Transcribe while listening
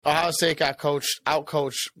Ohio State got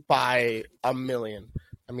outcoached by a million.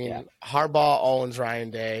 I mean, Harbaugh owns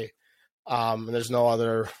Ryan Day. And there's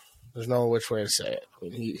no which way to say it. I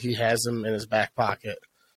mean, he has him in his back pocket.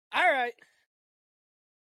 All right.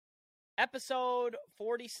 Episode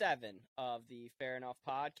 47 of the Fair Enough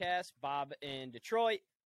podcast. Bob in Detroit,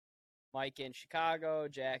 Mike in Chicago.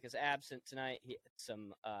 Jack is absent tonight. He had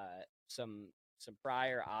some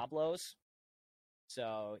prior oblos,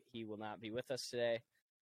 so he will not be with us today.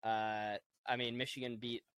 Michigan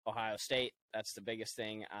beat Ohio State. That's the biggest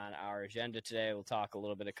thing on our agenda today. We'll talk a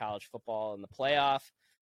little bit of college football in the playoff,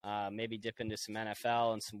 maybe dip into some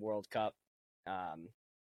NFL and some World Cup,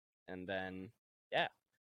 and then get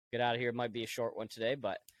out of here. It might be a short one today,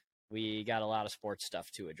 but we got a lot of sports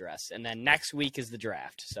stuff to address. And then next week is the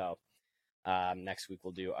draft. So next week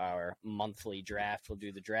we'll do our monthly draft. We'll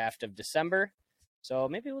do the draft of December. So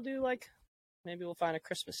maybe we'll find a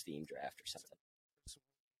Christmas themed draft or something.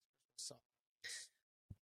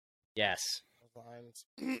 Yes.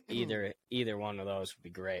 Either one of those would be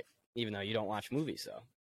great. Even though you don't watch movies, though.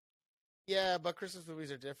 Yeah, but Christmas movies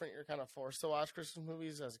are different. You're kind of forced to watch Christmas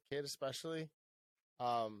movies as a kid, especially.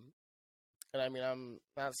 And I mean, I'm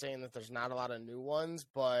not saying that there's not a lot of new ones,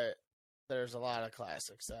 but there's a lot of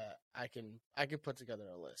classics that I can put together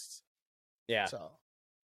a list. Yeah. So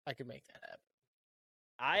I can make that happen.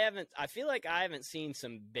 I feel like I haven't seen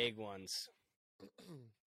some big ones.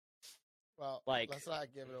 Well, let's not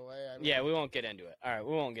give it away. We won't get into it. All right,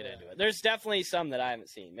 we won't get into it. There's definitely some that I haven't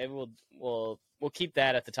seen. Maybe we'll keep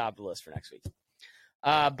that at the top of the list for next week.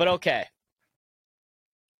 But okay.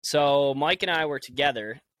 So Mike and I were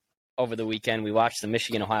together over the weekend. We watched the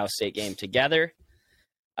Michigan-Ohio State game together.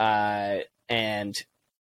 And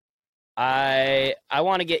I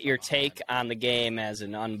want to get your take on the game as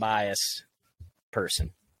an unbiased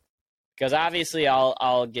person. Because obviously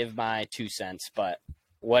I'll give my 2 cents, but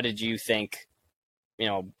what did you think,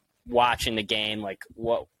 watching the game? Like,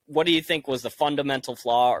 what do you think was the fundamental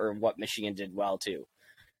flaw or what Michigan did well, too?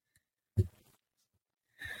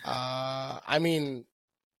 The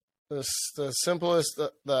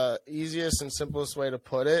easiest and simplest way to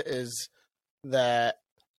put it is that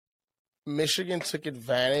Michigan took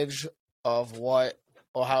advantage of what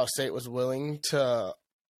Ohio State was willing to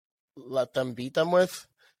let them beat them with,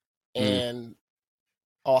 and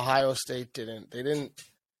Ohio State didn't.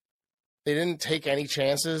 They didn't take any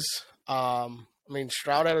chances.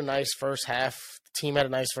 Stroud had a nice first half. The team had a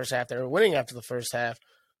nice first half. They were winning after the first half.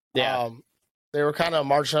 Yeah. They were kind of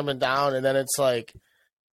marching up and down, and then it's like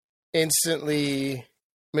instantly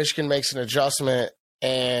Michigan makes an adjustment,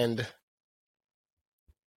 and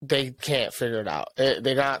they can't figure it out.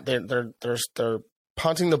 They're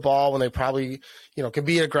punting the ball when they probably can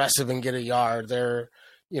be aggressive and get a yard. They're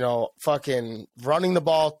fucking running the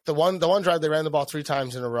ball. The one drive they ran the ball 3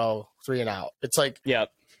 times in a row, 3 and out. It's like,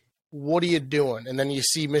 what are you doing? And then you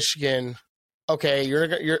see Michigan. Okay,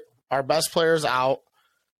 you're our best player's out,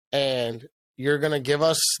 and you're gonna give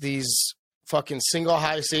us these fucking single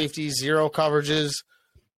high safeties, 0 coverages.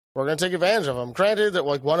 We're gonna take advantage of them. Granted that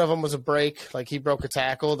one of them was a break, like he broke a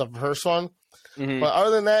tackle, the first one. Mm-hmm. But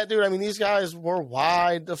other than that, dude, these guys were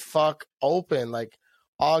wide the fuck open, like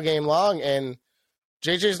all game long. And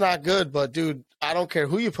JJ's not good, but dude, I don't care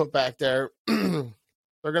who you put back there.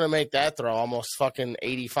 They're going to make that throw almost fucking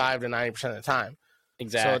 85 to 90% of the time.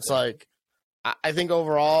 Exactly. So it's like, I think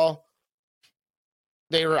overall,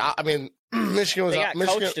 Michigan was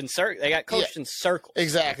coached in circles. They got coached in circles.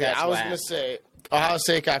 Exactly. I was going to say, Ohio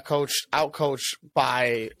State got outcoached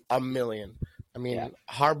by a million.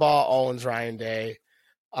 Harbaugh owns Ryan Day.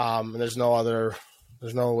 And there's no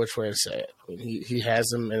which way to say it. He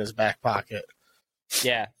has him in his back pocket.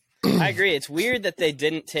 Yeah, I agree. It's weird that they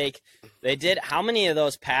did. How many of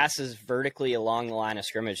those passes vertically along the line of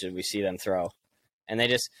scrimmage did we see them throw? And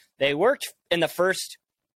they worked in the first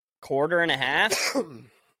quarter and a half. And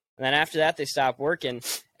then after that, they stopped working.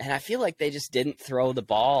 And I feel like they just didn't throw the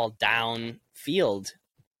ball downfield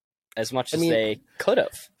as much as they could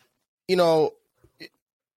have. You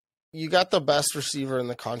got the best receiver in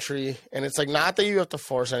the country. And it's like, not that you have to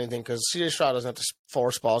force anything, because C.J. Stroud doesn't have to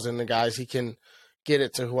force balls into guys. He can get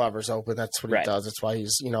it to whoever's open. That's what he does. That's why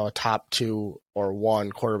he's, a top 2 or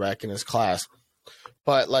 1 quarterback in his class.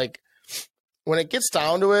 But when it gets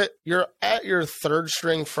down to it, you're at your 3rd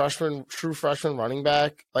string true freshman running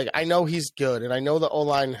back. Like, I know he's good, and I know the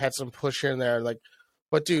O-line had some push here and there.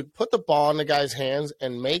 But dude, put the ball in the guy's hands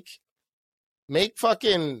and make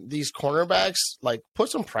fucking these cornerbacks,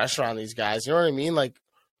 put some pressure on these guys. You know what I mean?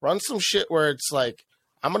 Run some shit where it's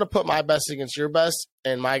I'm going to put my best against your best,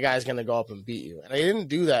 and my guy's going to go up and beat you. And they didn't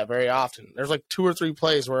do that very often. There's like 2 or 3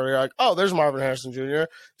 plays where they're like, oh, there's Marvin Harrison Jr.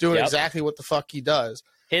 doing exactly what the fuck he does.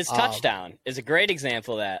 His touchdown is a great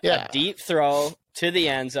example of that. Yeah. A deep throw to the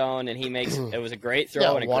end zone, and he makes it was a great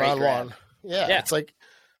throw and a great grab. Yeah, it's like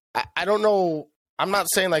I don't know. I'm not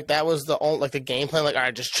saying like that was the only like the game plan. Like, all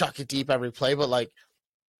right, just chuck it deep every play, but like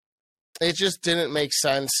it just didn't make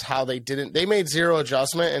sense how they didn't. They made zero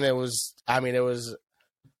adjustment, and it was. I mean, it was.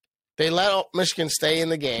 They let Michigan stay in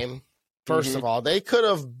the game. First of all, they could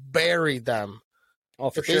have buried them. Oh,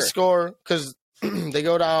 for if sure. They score because they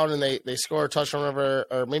go down and they score a touchdown,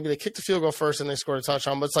 or maybe they kick the field goal first and they scored a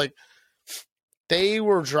touchdown. But it's like they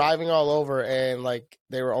were driving all over and like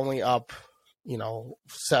they were only up,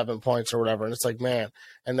 7 points or whatever. And it's like, man.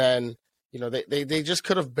 And then, they just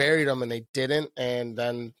could have buried them and they didn't. And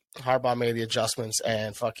then Harbaugh made the adjustments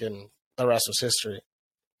and fucking the rest was history.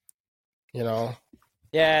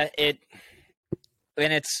 Yeah,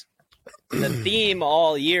 it's the theme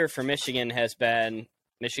all year for Michigan has been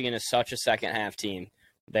Michigan is such a second half team.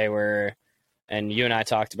 They were, and you and I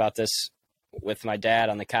talked about this with my dad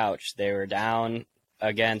on the couch. They were down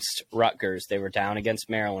against Rutgers. They were down against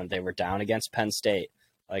Maryland. They were down against Penn State.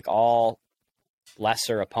 Like all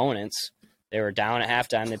lesser opponents, they were down at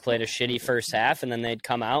halftime. They played a shitty first half, and then they'd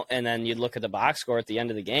come out, and then you'd look at the box score at the end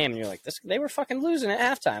of the game, and you're like, they were fucking losing at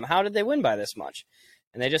halftime. How did they win by this much?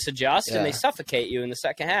 And they just adjust, and they suffocate you in the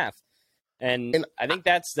second half. And I think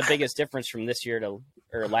that's the biggest difference from last year to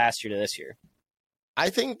this year. I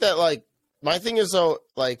think that, like, my thing is, though,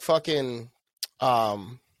 like, fucking,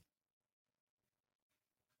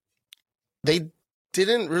 they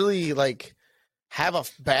didn't really, like, have a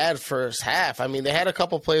bad first half. I mean, they had a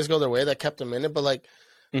couple plays go their way that kept them in it, but, like,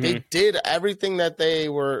 they did everything that they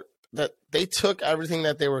took everything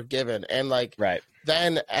that they were given. And, like,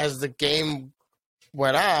 then as the game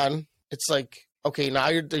went on, it's like, okay, now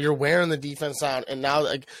you're wearing the defense out, and now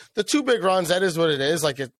like the 2 big runs, that is what it is.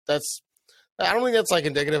 Like I don't think that's like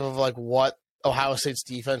indicative of like what Ohio State's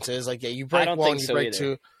defense is. Like, yeah, you break one, you break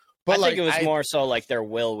 2. But I think it was more so like their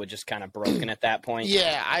will was just kind of broken at that point.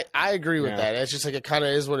 Yeah, I agree with that. It's just like it kind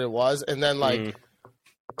of is what it was. And then like,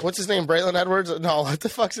 what's his name? Braylon Edwards? No, what the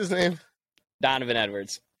fuck's his name? Donovan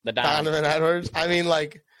Edwards. Donovan Edwards. I mean,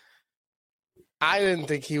 like, I didn't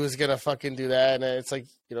think he was going to fucking do that. And it's like,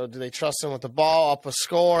 do they trust him with the ball, up a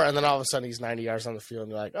score, and then all of a sudden he's 90 yards on the field,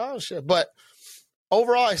 and you're like, oh, shit. But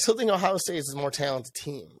overall, I still think Ohio State is a more talented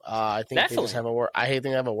team. I think they just have they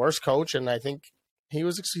have a worse coach, and I think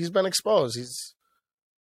he's been exposed.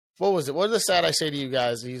 What was it? What is the stat I say to you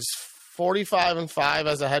guys? He's 45-5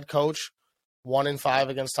 as a head coach, 1-5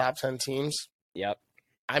 against top 10 teams. Yep.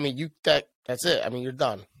 I mean, that's it. I mean, you're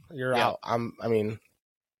done. You're out.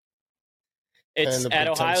 It's at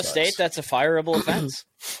Ohio State. That's a fireable offense.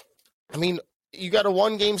 I mean, you got a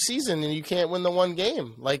 1-game season and you can't win the 1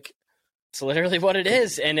 game. Like, it's literally what it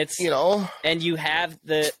is. And it's, and you have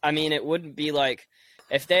it wouldn't be like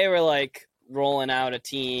if they were like rolling out a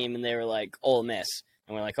team and they were like Ole Miss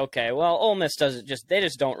and we're like, okay, well, Ole Miss they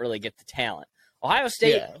just don't really get the talent. Ohio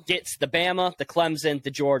State gets the Bama, the Clemson, the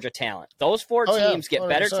Georgia talent. Those 4 teams get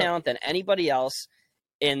better talent than anybody else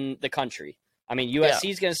in the country. I mean, USC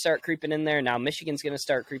is going to start creeping in there. Now Michigan's going to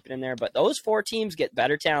start creeping in there. But those 4 teams get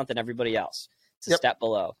better talent than everybody else. It's a step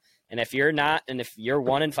below. And if you're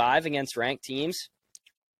 1-5 against ranked teams,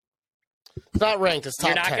 it's not ranked. It's top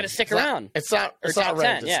 10. You're not going to stick around. It's not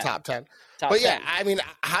ranked. It's top 10. But yeah, I mean,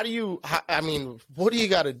 what do you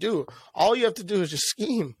got to do? All you have to do is just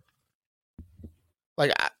scheme.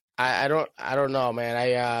 Like I don't know,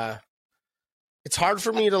 man. It's hard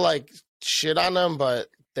for me to like shit on them, but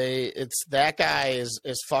that guy is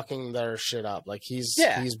fucking their shit up. Like he's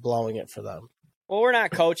blowing it for them. Well, we're not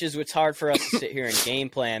coaches. It's hard for us to sit here and game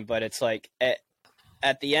plan, but it's like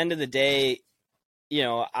at the end of the day,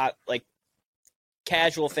 like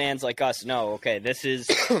casual fans like us know, okay, this is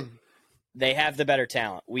they have the better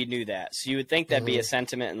talent. We knew that. So you would think that'd be a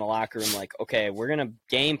sentiment in the locker room like, okay, we're going to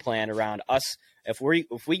game plan around us. If we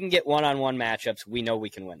can get one-on-one matchups, we know we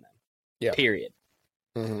can win them. Yeah. Period.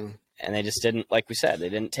 Mm-hmm. And they just didn't, like we said, they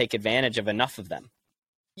didn't take advantage of enough of them.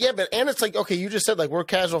 Yeah, and it's like, okay, you just said like we're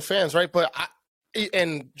casual fans, right? But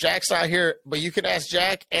and Jack's not here, but you can ask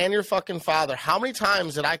Jack and your fucking father, how many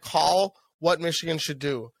times did I call what Michigan should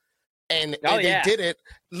do? And they did it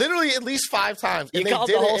literally at least 5 times. And they did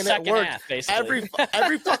it, and it worked half,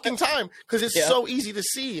 every fucking time because it's so easy to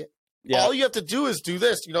see. Yep. All you have to do is do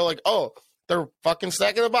this, like, oh, they're fucking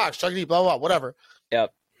stacking the box, chuck it, blah, blah, whatever.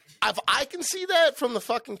 Yep. If I can see that from the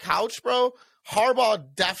fucking couch, bro, Harbaugh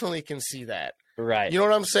definitely can see that. Right. You know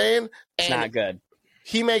what I'm saying? It's not good.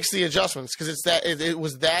 he makes the adjustments because it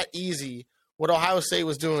was that easy. What Ohio State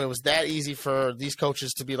was doing, it was that easy for these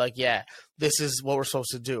coaches to be like, yeah, this is what we're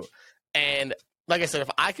supposed to do. And like I said,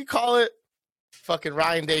 if I could call it, fucking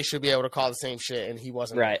Ryan Day should be able to call the same shit, and he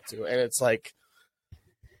wasn't right able to. And it's like,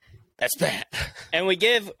 that's bad. And we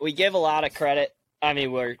give a lot of credit. I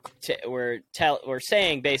mean, we're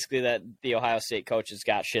saying basically that the Ohio State coaches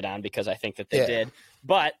got shit on because I think that they did.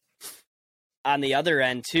 But on the other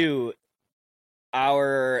end too,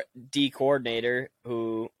 our D coordinator,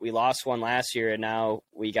 who we lost one last year, and now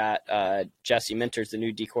we got Jesse Minters, the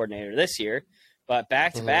new D coordinator this year. But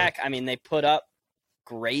back to back, I mean, they put up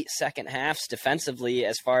great second halves defensively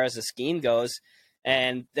as far as the scheme goes,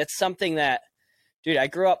 and that's something that, dude, I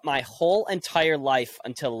grew up my whole entire life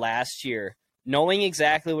until last year knowing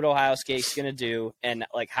exactly what Ohio State's going to do and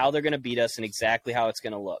like how they're going to beat us and exactly how it's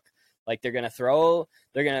going to look. Like they're going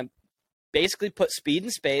to basically put speed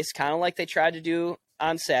in space, kind of like they tried to do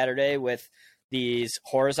on Saturday with these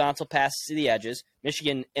horizontal passes to the edges.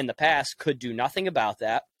 Michigan in the past could do nothing about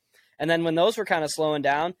that. And then when those were kind of slowing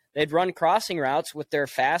down, they'd run crossing routes with their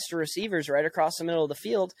faster receivers right across the middle of the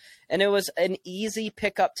field. And it was an easy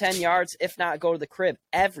pick up 10 yards, if not go to the crib,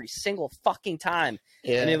 every single fucking time.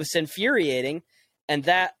 Yeah. And it was infuriating. And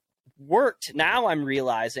that worked. Now I'm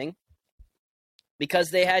realizing because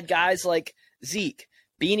they had guys like Zeke,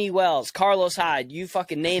 Beanie Wells, Carlos Hyde, you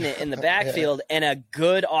fucking name it, in the backfield, and a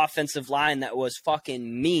good offensive line that was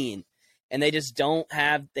fucking mean. And they just don't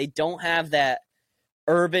have that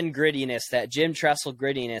urban grittiness, that Jim Tressel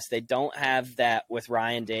grittiness. They don't have that with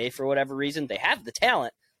Ryan Day for whatever reason. They have the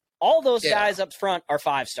talent. All those guys up front are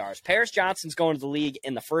 5 stars. Paris Johnson's going to the league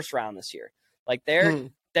in the first round this year. Like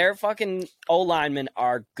their fucking O-linemen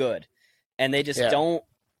are good. And they just don't.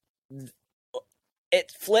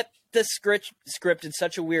 It flipped the script in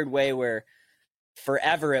such a weird way where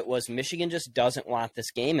forever it was Michigan just doesn't want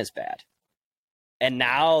this game as bad. And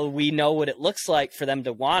now we know what it looks like for them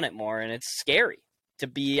to want it more, and it's scary to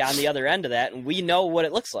be on the other end of that, and we know what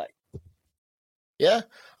it looks like. Yeah,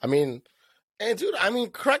 I mean, and dude,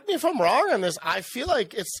 correct me if I'm wrong on this. I feel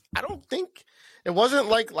like I don't think it wasn't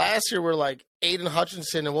like last year where like Aiden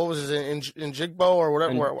Hutchinson and what was his in Jigbo or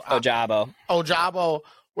whatever. Ojabo,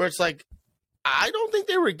 where it's like, I don't think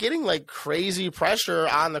they were getting like crazy pressure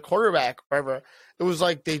on the quarterback or whatever. It was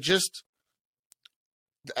like they just,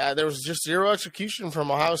 there was just zero execution from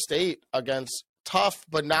Ohio State against tough,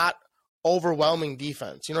 but not overwhelming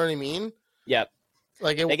defense. You know what I mean? Yep.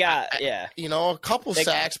 Like they got a couple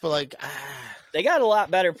sacks, but like they got a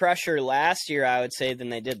lot better pressure last year, I would say, than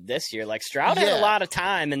they did this year. Like Stroud had a lot of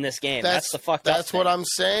time in this game. That's the fucked up That's what I'm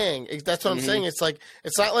saying. That's what I'm saying. It's like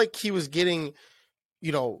it's not like he was getting,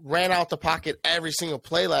 ran out the pocket every single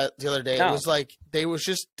play the other day. No. It was like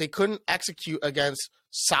they couldn't execute against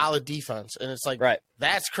solid defense, and it's like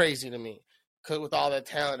that's crazy to me with all that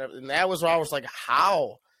talent. And that was where I was like,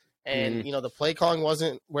 how? And, the play calling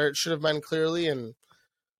wasn't where it should have been clearly. And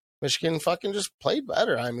Michigan fucking just played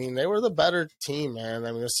better. I mean, they were the better team, man.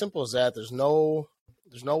 I mean, as simple as that. There's no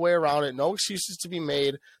way around it. No excuses to be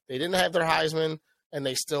made. They didn't have their Heisman, and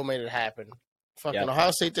they still made it happen. Fucking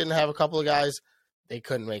Ohio State didn't have a couple of guys. They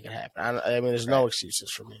couldn't make it happen. I mean, there's no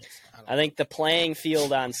excuses for me. I think the playing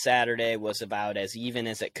field on Saturday was about as even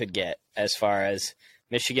as it could get as far as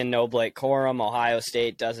Michigan, no Blake Corum. Ohio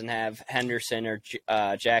State doesn't have Henderson or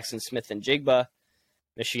Jackson Smith and Jigba.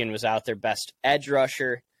 Michigan was out their best edge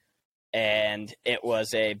rusher, and it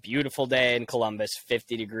was a beautiful day in Columbus,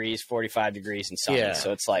 50 degrees, 45 degrees, and sunny. Yeah.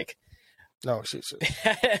 So it's like no excuses.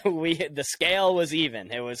 The scale was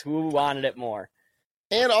even. It was who wanted it more.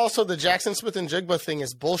 And also the Jackson Smith and Jigba thing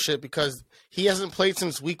is bullshit because he hasn't played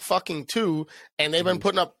since week fucking 2, and they've been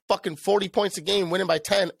putting up fucking 40 points a game, winning by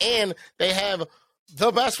 10, and they have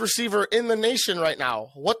the best receiver in the nation right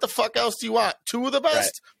now. What the fuck else do you want? 2 of the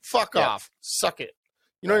best? Fuck off. Suck it.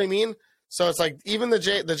 You know what I mean? So it's like even the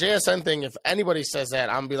JSN thing, if anybody says that,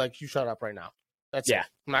 I'm going to be like, you shut up right now. That's it.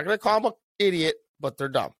 I'm not going to call them an idiot, but they're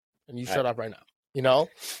dumb. And you shut up right now.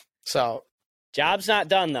 So. Job's not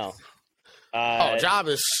done, though. Job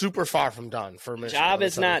is super far from done for Michigan. Job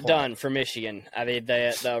is not done for Michigan. I mean,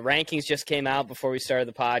 the rankings just came out before we started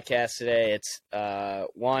the podcast today. It's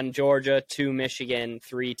 1 Georgia, 2 Michigan,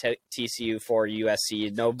 3 TCU, 4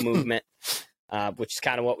 USC. No movement, which is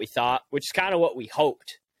kind of what we thought, which is kind of what we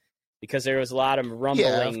hoped, because there was a lot of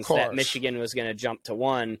rumblings that Michigan was going to jump to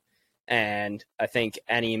 1. And I think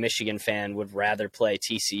any Michigan fan would rather play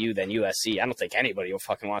TCU than USC. I don't think anybody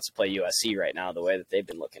fucking wants to play USC right now the way that they've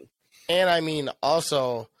been looking. And I mean,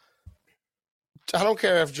 also, I don't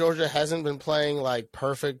care if Georgia hasn't been playing like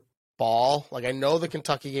perfect ball. Like, I know the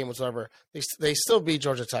Kentucky game was whatever. They still beat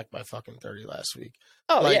Georgia Tech by fucking 30 last week.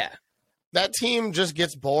 Oh, like, yeah. That team just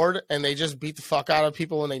gets bored and they just beat the fuck out of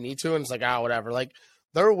people when they need to. And it's like, whatever. Like,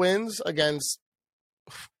 their wins against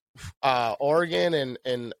Oregon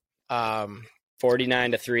and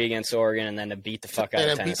 49-3 against Oregon, and then to beat the fuck out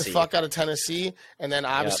of Tennessee. Beat the fuck out of Tennessee, and then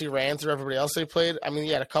obviously ran through everybody else they played. I mean, he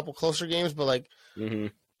had a couple closer games, but like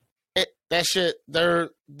that shit, they're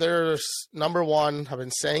number one. I've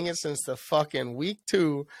been saying it since the fucking week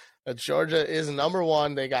 2 that Georgia is number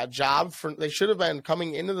one. They got jobbed for. They should have been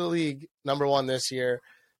coming into the league number one this year.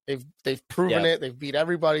 They've proven it. They've beat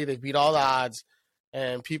everybody. They've beat all the odds.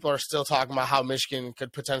 And people are still talking about how Michigan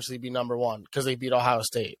could potentially be number one because they beat Ohio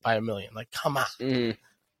State by 1 million. Like, come on.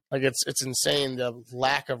 Like, it's insane the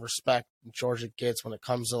lack of respect Georgia gets when it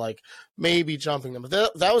comes to, like, maybe jumping them. If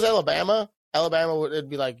that was Alabama would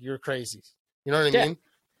be like, you're crazy. You know what I mean?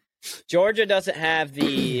 Georgia doesn't have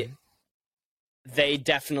the they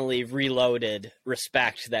definitely reloaded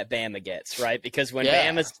respect that Bama gets, right? Because when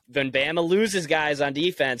Bama loses guys on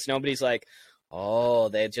defense, nobody's like, oh,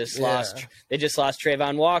 they just lost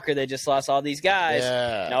Trayvon Walker. They just lost all these guys.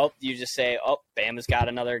 Yeah. Nope. You just say, oh, Bama's got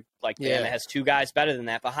another, Bama has 2 guys better than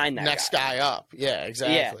that behind that next guy up. Yeah,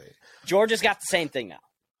 exactly. Yeah. Georgia's got the same thing now.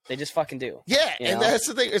 They just fucking do. Yeah, and that's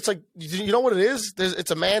the thing. It's like, you know what it is? It's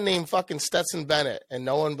a man named fucking Stetson Bennett, and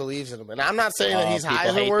no one believes in him. And I'm not saying that he's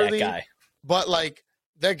Heisman worthy, but, like,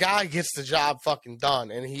 that guy gets the job fucking done,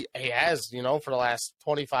 and he has, for the last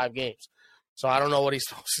 25 games. So I don't know what he's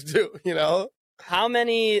supposed to do, How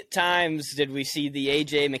many times did we see the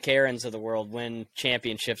A.J. McCarrons of the world win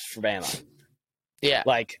championships for Bama? Yeah.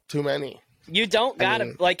 Like, too many. You don't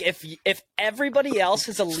gotta if everybody else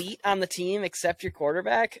is elite on the team except your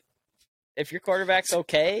quarterback, if your quarterback's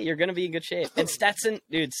okay, you're gonna be in good shape. And Stetson,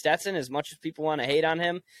 as much as people want to hate on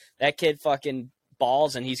him, that kid fucking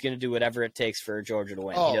balls, and he's gonna do whatever it takes for Georgia to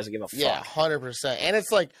win. He doesn't give a fuck. Yeah, 100%. And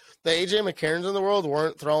it's like the AJ McCarrons in the world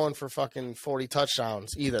weren't throwing for fucking 40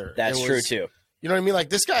 touchdowns either. That's true too. You know what I mean? Like,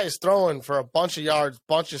 this guy is throwing for a bunch of yards,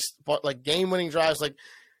 like game-winning drives. Like,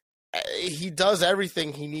 he does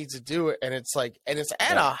everything he needs to do it, and it's like, it's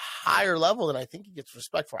at a higher level than I think he gets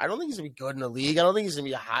respect for. I don't think he's gonna be good in the league. I don't think he's gonna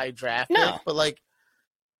be a high draft pick, but like,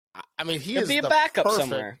 I mean, he'll be a backup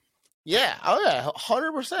somewhere. Yeah,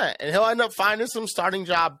 100%, and he'll end up finding some starting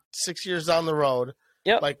job 6 years down the road.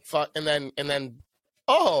 Yep. Like, and then.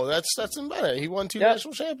 Oh, that's Bennett. He won 2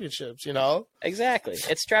 national championships, Exactly.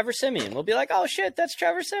 It's Trevor Siemian. We'll be like, oh, shit, that's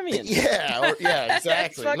Trevor Siemian. Yeah,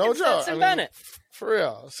 exactly. No joke. Bennett. For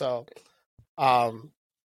real. So,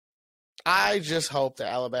 I just hope that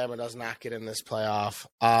Alabama does not get in this playoff.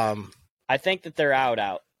 I think that they're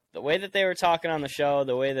out. The way that they were talking on the show,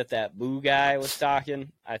 the way that Boo guy was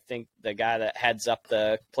talking, I think the guy that heads up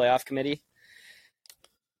the playoff committee,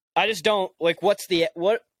 I just don't, like, what's the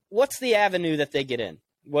avenue that they get in?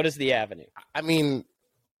 What is the avenue? I mean,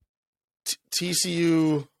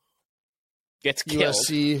 TCU gets killed.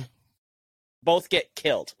 USC. Both get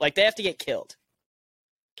killed. Like, they have to get killed.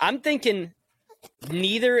 I'm thinking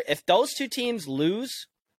neither. If those 2 teams lose,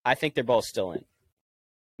 I think they're both still in.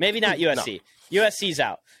 Maybe not USC. No. USC's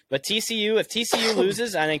out. But TCU, if TCU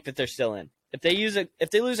loses, I think that they're still in. If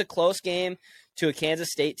they lose a close game to a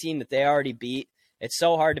Kansas State team that they already beat, it's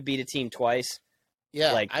so hard to beat a team twice.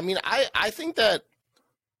 Yeah, I mean, I think that,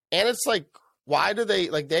 and it's like, why do they,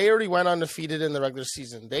 like, they already went undefeated in the regular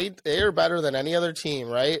season. They are better than any other team,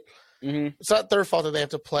 right? Mm-hmm. It's not their fault that they have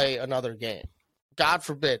to play another game. God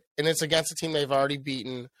forbid. And it's against a team they've already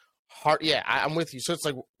beaten. I'm with you. So it's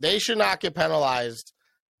like, they should not get penalized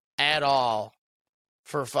at all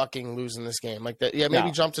for fucking losing this game. Like that. Yeah,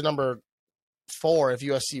 maybe jump to number 4 if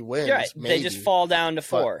USC wins. You're right. Maybe. They just fall down to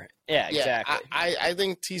 4. Yeah, exactly. I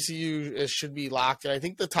think TCU should be locked in. I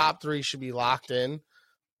think the top 3 should be locked in.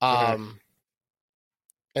 And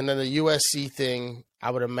then the USC thing,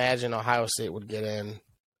 I would imagine Ohio State would get in.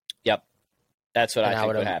 Yep. That's what I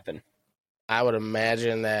think would happen. I would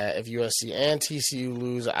imagine that if USC and TCU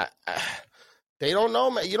lose, they don't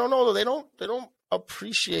know. You don't know. They don't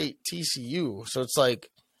appreciate TCU. So it's like,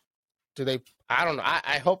 do they? I don't know.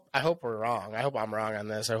 I hope we're wrong. I hope I'm wrong on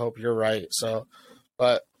this. I hope you're right. So,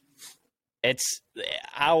 but it's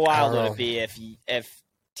how wild would it be if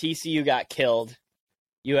TCU got killed,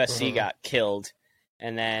 USC got killed,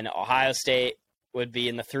 and then Ohio State would be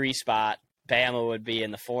in the 3 spot, Bama would be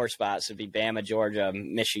in the 4 spot, so it'd be Bama, Georgia,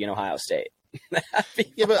 Michigan, Ohio State. That'd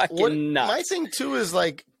be fucking nuts. My thing too is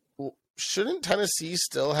like, shouldn't Tennessee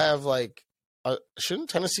still have shouldn't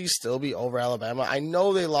Tennessee still be over Alabama? I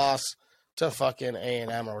know they lost to fucking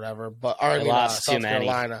A&M or whatever, but they lost South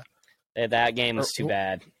Carolina. That game was too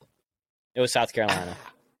bad. It was South Carolina.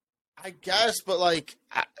 I guess, but like,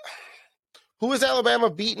 who is Alabama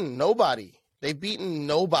beating? Nobody. They've beaten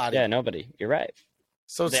nobody. Yeah, nobody. You're right.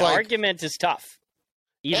 So it's the like, argument is tough.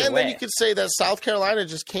 Either and way. then you could say that South Carolina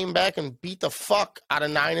just came back and beat the fuck out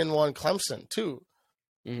of 9-1 Clemson too,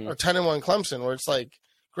 or 10-1 Clemson, where it's like,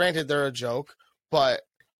 granted they're a joke, but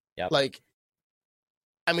like,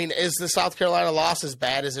 I mean, is the South Carolina loss as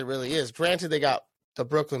bad as it really is? Granted, they got the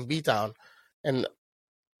Brooklyn beatdown, and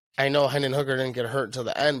I know Hendon Hooker didn't get hurt until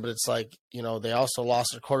the end, but it's like, you know, they also lost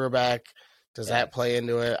their quarterback. Does that play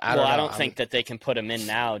into it? I don't think that they can put him in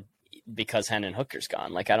now because Hendon Hooker's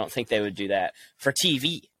gone. Like, I don't think they would do that for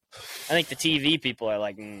TV. I think the TV people are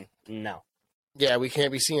like, no. Yeah, we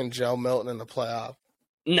can't be seeing Joe Milton in the playoff.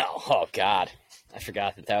 No. Oh, God. I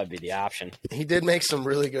forgot that would be the option. He did make some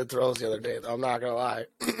really good throws the other day, though. I'm not going to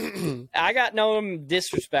lie. I got no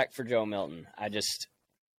disrespect for Joe Milton.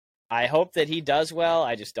 I hope that he does well.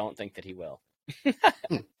 I just don't think that he will.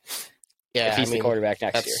 Yeah, if he's the quarterback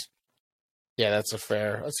next year. Yeah, that's a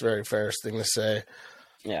very fair thing to say.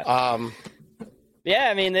 Yeah. Yeah,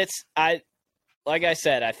 I mean, like I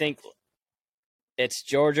said, I think it's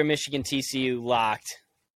Georgia, Michigan, TCU locked.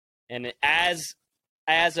 And as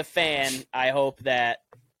a fan, I hope that,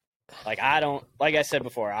 like I said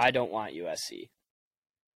before, I don't want USC.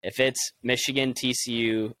 If it's Michigan,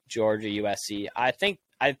 TCU, Georgia, USC, I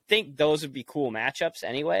think those would be cool matchups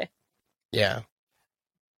anyway. Yeah.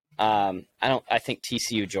 I think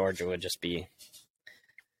TCU Georgia would just be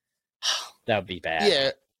that would be bad.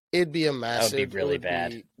 Yeah, it'd be a mess. That would be really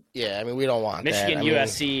bad. Yeah, I mean, we don't want Michigan that.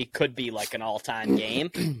 USC could be like an all-time game,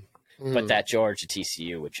 but that Georgia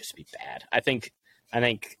TCU would just be bad. I think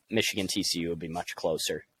Michigan TCU would be much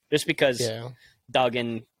closer, just because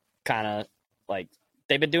Duggan kind of like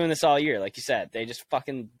they've been doing this all year. Like you said, they just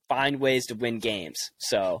fucking find ways to win games.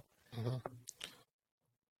 So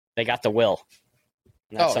they got the will.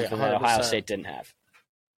 And that's something that Ohio State didn't have.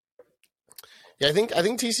 Yeah, I think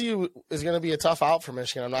TCU is going to be a tough out for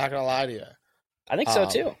Michigan. I'm not going to lie to you. I think so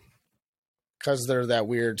too. Because they're that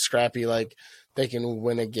weird, scrappy. Like they can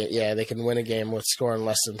win a game. Yeah, they can win a game with scoring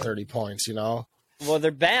less than 30 points. You know. Well,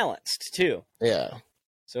 they're balanced too. Yeah.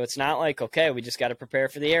 So it's not like, okay, we just got to prepare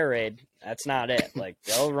for the air raid. That's not it. Like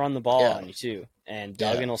they'll run the ball on you too, and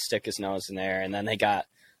Duggan will stick his nose in there, and then they got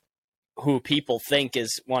who people think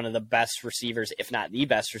is one of the best receivers, if not the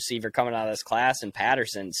best receiver coming out of this class, and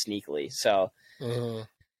Patterson sneakily. So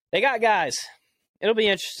they got guys. It'll be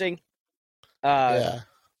interesting. It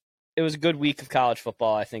was a good week of college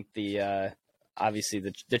football. I think obviously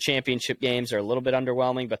the championship games are a little bit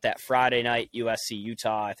underwhelming, but that Friday night USC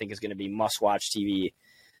Utah I think is going to be must-watch TV.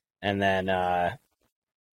 And then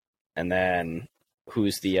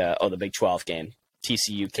who's the Big 12 game?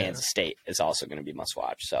 TCU Kansas State is also going to be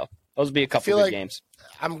must-watch. So those will be a couple of good games.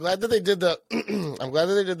 I'm glad that they did the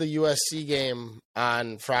USC game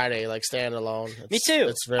on Friday, like standalone. Me too.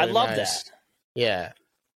 It's very I love nice. that. Yeah,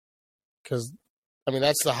 because I mean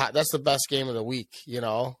that's the best game of the week, you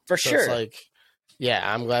know. For sure. It's like, yeah,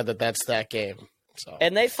 I'm glad that that's that game. So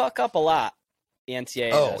and they fuck up a lot. The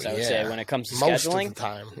NCAA does, I would say, when it comes to most scheduling. Of the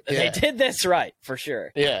time. They did this right, for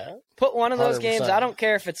sure. Yeah. Put one of those 100%. games, I don't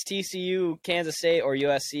care if it's TCU, Kansas State, or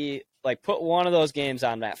USC, like put one of those games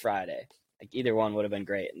on that Friday. Like either one would have been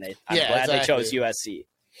great. And I'm glad they chose USC.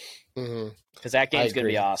 Because that game's going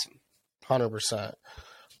to be awesome. 100%.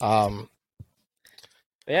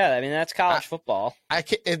 Yeah, I mean, that's college football.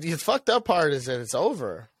 The fucked up part is that it's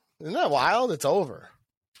over. Isn't that wild? It's over.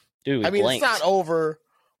 Dude, I mean, blinked. it's not over,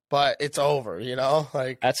 but it's over, you know?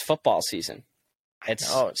 Like that's football season. It's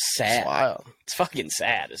sad. It's wild. It's fucking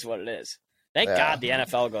sad is what it is. Thank God the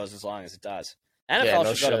NFL goes as long as it does.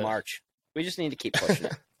 NFL should go to March. We just need to keep pushing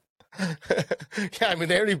it. Yeah, I mean,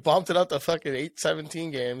 they already bumped it up to fucking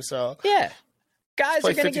 8-17 games, so. Yeah. Guys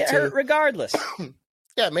are going to get hurt regardless.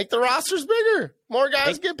 Yeah, make the rosters bigger. More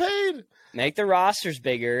guys get paid. Make the rosters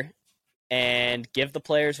bigger and give the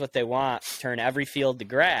players what they want. Turn every field to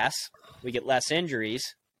grass. We get less injuries.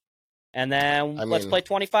 And then let's play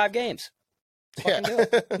 25 games. Yeah.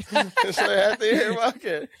 That's what I have to hear about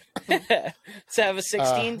it. Let's have a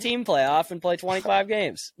 16-team playoff and play 25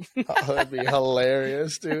 games. That'd be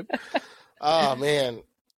hilarious, dude. Oh, man.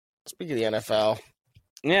 Speaking of the NFL.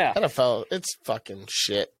 Yeah. NFL, it's fucking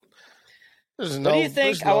shit. What do you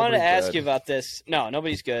think? I wanted to ask you about this. No,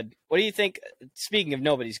 nobody's good. What do you think? Speaking of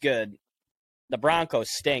nobody's good, the Broncos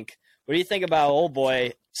stink. What do you think about old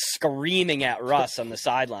boy screaming at Russ on the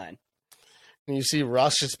sideline? And you see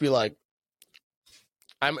Russ just be like,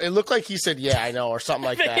 it looked like he said, "Yeah, I know," or something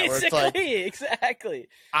like that. Where it's like, exactly.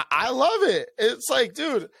 I love it. It's like,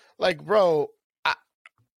 dude, like, bro,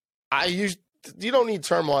 you don't need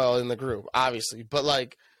turmoil in the group, obviously, but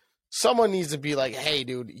like, someone needs to be like, hey,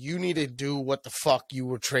 dude, you need to do what the fuck you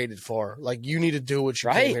were traded for. Like, you need to do what you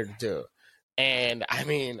came here to do. And, I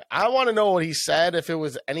mean, I want to know what he said, if it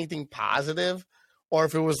was anything positive or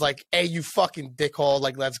if it was like, hey, you fucking dickhole,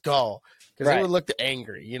 like, let's go. Because he would look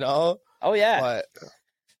angry, you know? Oh, yeah. But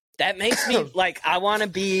that makes me, like, I want to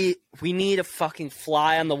be – we need a fucking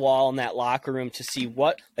fly on the wall in that locker room to see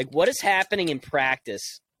what is happening in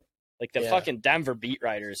practice. Like, the fucking Denver beat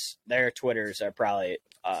writers, their Twitters are probably –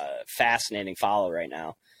 fascinating follow right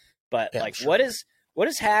now, but what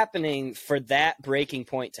is happening for that breaking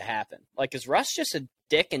point to happen? Like, is Russ just a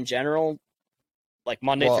dick in general, like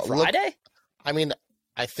Monday to Friday? Look, I mean,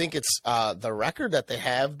 I think it's the record that they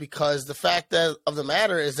have, because the fact of the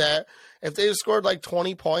matter is that if they scored like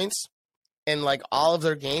 20 points in like all of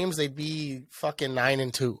their games, they'd be fucking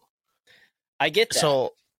 9-2. I get that.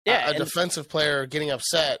 So a defensive player getting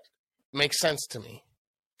upset makes sense to me.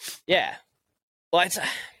 Yeah. Well,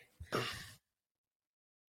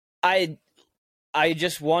 I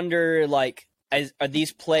just wonder, like, are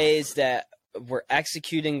these plays that we're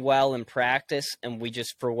executing well in practice, and we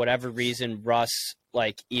just, for whatever reason, Russ,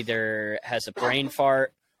 like, either has a brain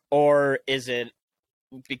fart, or is it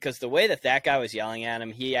because the way that guy was yelling at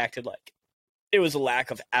him, he acted like it was a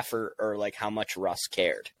lack of effort or, like, how much Russ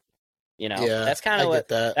cared. You know? Yeah, that's kind of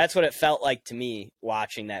that's what it felt like to me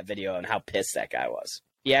watching that video and how pissed that guy was.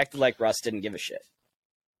 He acted like Russ didn't give a shit.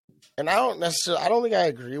 And I don't think I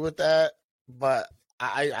agree with that, but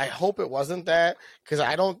I hope it wasn't that, because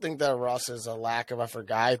I don't think that Russ is a lack of effort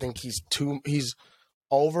guy. I think he's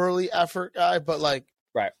overly effort guy, but like,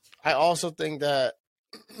 right. I also think that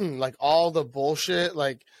like all the bullshit,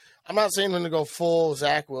 like, I'm not saying him to go full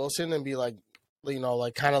Zach Wilson and be like, you know,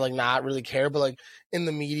 like kind of like not really care, but like in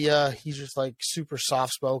the media, he's just like super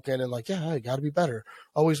soft spoken and like, yeah, I got to be better,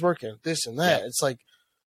 always working this and that. Yeah. It's like,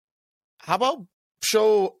 how about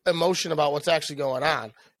show emotion about what's actually going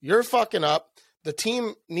on? You're fucking up. The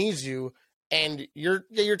team needs you, and you're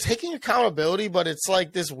taking accountability, but it's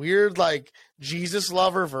like this weird like Jesus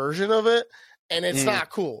lover version of it, and it's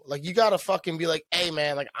not cool. Like, you gotta fucking be like, hey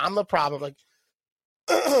man, like, I'm the problem. Like,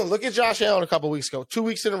 look at Josh Allen a couple weeks ago. 2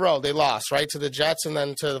 weeks in a row they lost, right, to the Jets and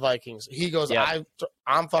then to the Vikings. He goes,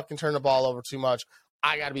 I'm fucking turning the ball over too much.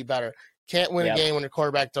 I gotta be better. Can't win a game when your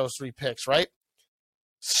quarterback throws 3 picks, right?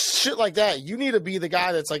 Shit like that. You need to be the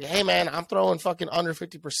guy that's like, hey man, I'm throwing fucking under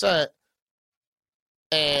 50%,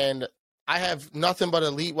 and I have nothing but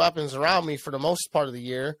elite weapons around me for the most part of the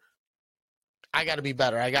year. I got to be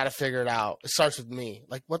better. I got to figure it out. It starts with me.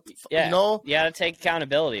 Like, what the you know? You got to take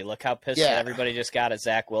accountability. Look how pissed everybody just got at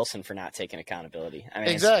Zach Wilson for not taking accountability. I mean,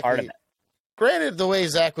 exactly. It's part of it. Granted, the way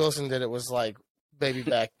Zach Wilson did it was like baby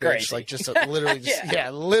back bitch, like just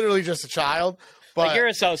literally just a child. But like, you're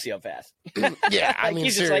a sociopath. Yeah, I like, mean,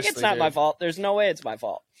 he's just like, it's not my fault. There's no way it's my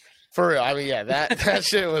fault. For real. I mean, yeah, that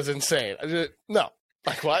shit was insane. No.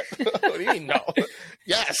 Like, what? What do you mean, no?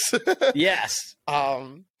 Yes. Yes.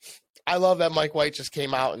 I love that Mike White just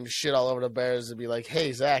came out and shit all over the Bears and be like,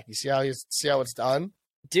 hey, Zach, you see how it's done?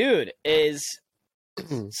 Dude,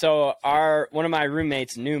 so one of my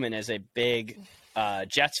roommates, Newman, is a big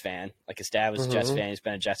Jets fan. Like, his dad was a Jets fan. He's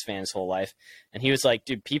been a Jets fan his whole life. And he was like,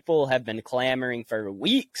 dude, people have been clamoring for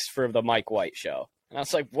weeks for the Mike White show. And I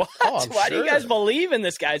was like, what? Why do you guys believe in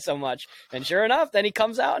this guy so much? And sure enough, then he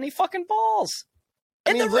comes out and he fucking balls.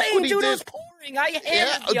 In the rain, dude, it was pouring. I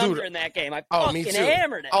hammered the under in that game. I fucking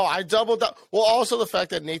hammered it. Oh, I doubled up. Well, also the fact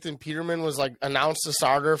that Nathan Peterman was like announced the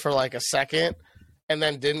starter for like a second and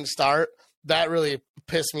then didn't start, that really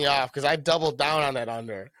pissed me off, because I doubled down on that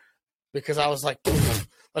under, because I was like,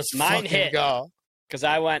 let's fucking go. Because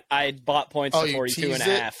I bought points to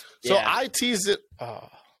 42.5. So I teased it. Oh.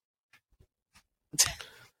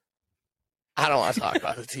 I don't want to talk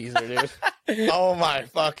about the teaser, dude. Oh my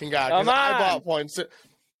fucking God. Because I bought points.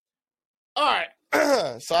 All right.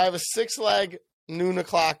 So I have a 6-leg noon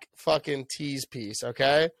o'clock fucking tease piece,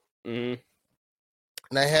 okay? Mm-hmm.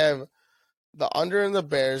 And I have the under in the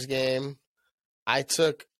Bears game. I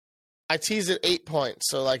teased it 8 points.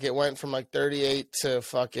 So like it went from like 38 to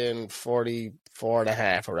fucking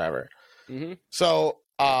 44.5 or whatever. Mm-hmm. So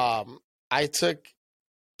I took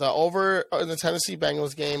the over in the Tennessee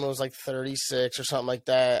Bengals game. It was like 36 or something like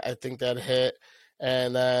that. I think that hit.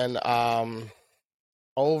 And then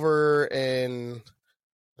over in,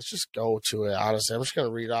 let's just go to it. Honestly, I'm just gonna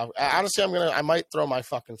read off. Honestly, I might throw my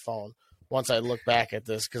fucking phone once I look back at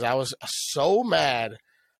this, because I was so mad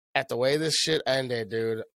at the way this shit ended,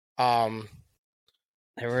 dude. There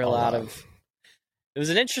were a lot of. It was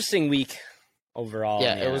an interesting week overall.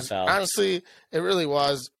 Yeah, in the it was NFL. Honestly, it really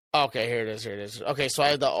was. Okay, here it is. Okay, so I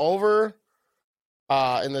had the over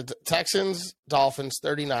In the Texans, Dolphins,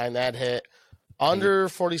 39, that hit. Under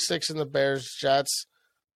 46 in the Bears, Jets.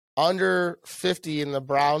 Under 50 in the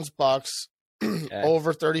Browns, Bucks. Okay.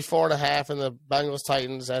 Over 34.5 in the Bengals,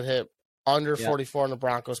 Titans, that hit. Under 44 in the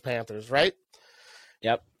Broncos, Panthers, right?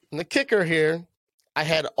 Yep. And the kicker here, I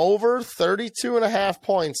had over 32.5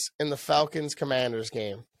 points in the Falcons Commanders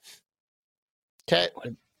game. Okay.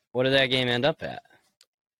 What did that game end up at?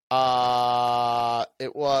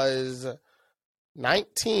 It was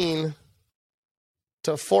 19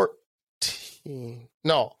 to 14.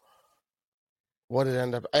 No. What did it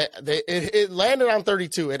end up? It landed on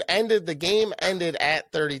 32. The game ended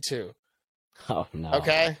at 32. Oh, no.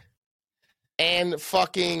 Okay. And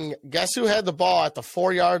fucking guess who had the ball at the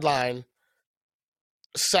 4-yard line?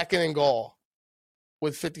 Second and goal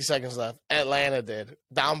with 50 seconds left. Atlanta did.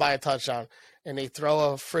 Down by a touchdown. And they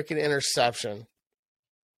throw a freaking interception.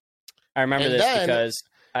 I remember And this then- because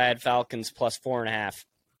I had Falcons plus 4.5,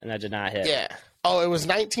 and that did not hit. Yeah. Oh, it was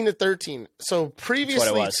 19 to 13. So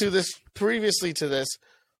previously was. to this,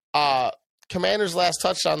 Commanders' last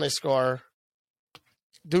touchdown they score,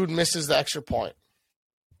 dude misses the extra point.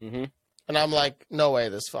 Mm-hmm. And I'm like, no way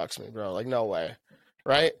this fucks me, bro. Like, no way.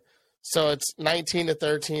 Right? So it's 19 to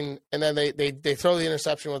 13, and then they throw the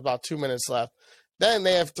interception with about 2 minutes left. Then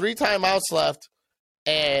they have 3 timeouts left,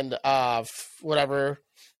 and whatever.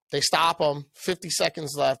 They stop them, 50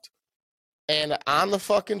 seconds left. And on the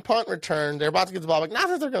fucking punt return, they're about to get the ball back. Not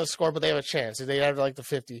that they're going to score, but they have a chance. They have like the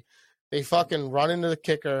 50. They fucking run into the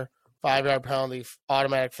kicker, 5-yard penalty,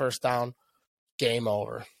 automatic first down, game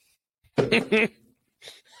over. And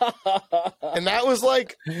that was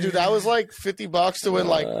like, dude, that was like $50 to win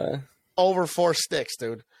like over 4 sticks,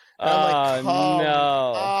 dude. And I'm like, come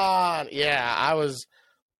no. on. Yeah, I was,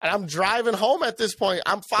 and I'm driving home at this point.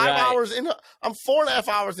 I'm 5 Right. hours into, I'm 4.5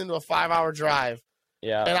 hours into a 5-hour drive.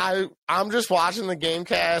 Yeah. And I'm just watching the game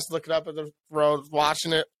cast, looking up at the road,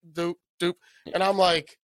 watching it, doop, doop. And I'm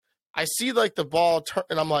like, I see like the ball turn,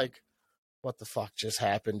 and I'm like, what the fuck just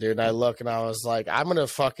happened, dude? And I look and I was like, I'm going to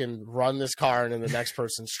fucking run this car into the next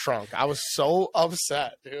person's trunk. I was so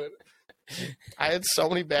upset, dude. I had so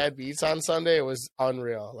many bad beats on Sunday. It was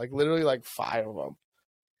unreal. Like literally like 5 of them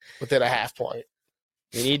within a half point.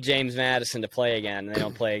 We need James Madison to play again. They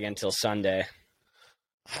don't play again until Sunday.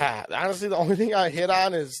 Honestly, the only thing I hit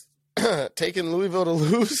on is taking Louisville to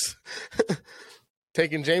lose,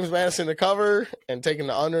 taking James Madison to cover, and taking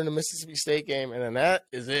the under in the Mississippi State game, and then that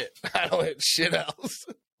is it. I don't hit shit else.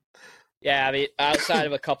 Yeah, I mean, outside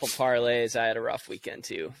of a couple parlays, I had a rough weekend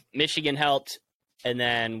too. Michigan helped, and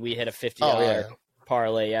then we hit a $50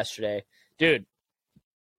 parlay yesterday. Dude,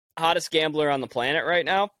 hottest gambler on the planet right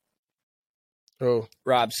now, Oh,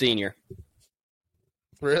 Rob Sr.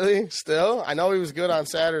 really? Still? I know he was good on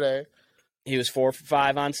Saturday. He was 4 for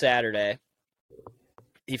 5 on Saturday.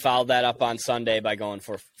 He followed that up on Sunday by going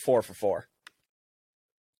for 4 for 4.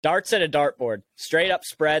 Darts at a dartboard, straight up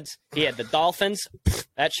spreads. He had the Dolphins.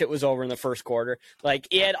 That shit was over in the first quarter. Like,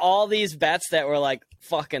 he had all these bets that were like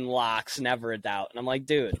fucking locks, never a doubt. And I'm like,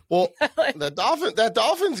 dude. Well, that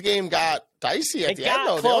Dolphins game got dicey at It the got end,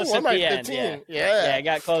 though. close They won at by the end, 15. Yeah, it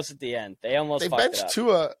got close at the end. They almost fucked it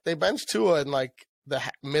up. They benched Tua in like the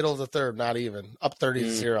middle of the third, not even up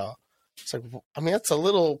 30-0. It's like, I mean, that's a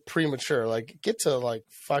little premature. Like, get to like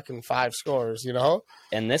fucking 5 scores, you know?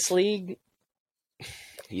 In this league,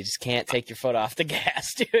 you just can't take your foot off the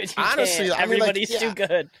gas, dude. You Honestly, can't. I mean, like, Everybody's too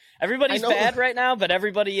good. Everybody's I know. bad right now, but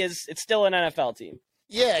it's still an NFL team.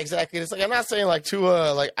 Yeah, exactly. It's like, I'm not saying like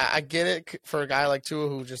Tua, like I get it for a guy like Tua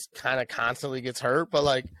who just kind of constantly gets hurt, but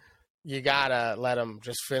like you gotta let him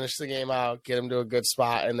just finish the game out, get him to a good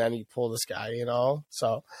spot, and then you pull this guy, you know?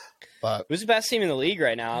 So, but Who's the best team in the league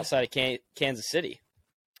right now outside of Kansas City?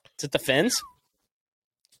 Is it the Finns?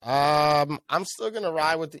 I'm still gonna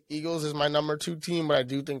ride with the Eagles as my number 2 team, but I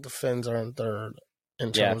do think the Finns are in third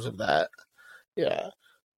in terms of that. Yeah,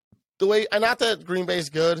 the way, and not that Green Bay's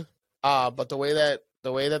good, but the way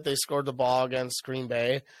that they scored the ball against Green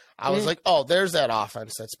Bay, I was like, oh, there's that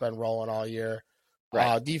offense that's been rolling all year.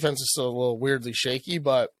 Right. Defense is still a little weirdly shaky,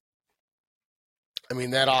 but I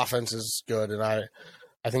mean that offense is good, and I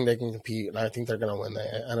think they can compete, and I think they're gonna win the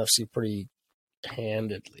NFC pretty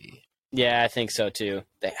handedly. Yeah, I think so too.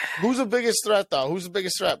 Who's the biggest threat, though? Who's the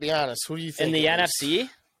biggest threat? Be honest. Who do you think? In the it is? NFC?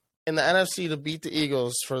 In the NFC to beat the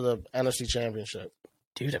Eagles for the NFC Championship.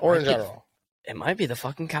 Dude, Or in general. It might be the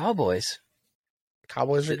fucking Cowboys.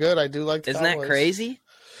 Cowboys are good. I do like the Isn't Cowboys. that crazy?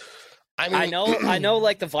 I mean, I know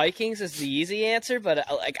like the Vikings is the easy answer, but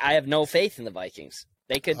like I have no faith in the Vikings.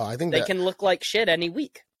 They could I think they that- can look like shit any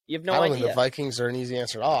week. You have no I don't think idea. the Vikings are an easy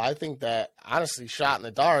answer at all. I think that, honestly, shot in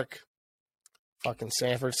the dark, Fucking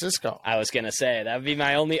San Francisco. I was gonna say that would be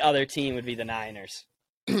my only other team would be the Niners.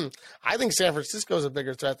 I think San Francisco is a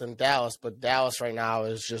bigger threat than Dallas, but Dallas right now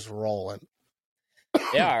is just rolling.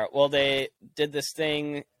 They are. Well, they did this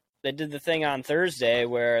thing. They did the thing on Thursday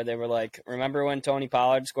where they were like, remember when Tony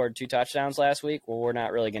Pollard scored 2 touchdowns last week? Well, we're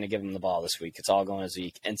not really going to give him the ball this week. It's all going to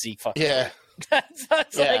Zeke. And Zeke fucking Yeah. so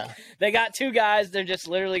it's like they got 2 guys. They're just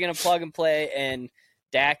literally going to plug and play. And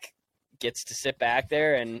Dak gets to sit back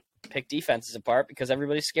there and pick defenses apart because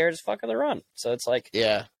everybody's scared as fuck of the run. So it's like,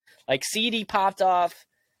 like CD popped off.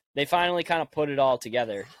 They finally kind of put it all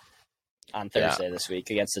together on Thursday this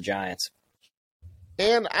week against the Giants.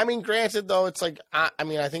 And, I mean, granted, though, it's like, I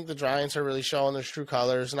think the Giants are really showing their true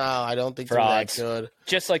colors now. I don't think frauds. They're that good.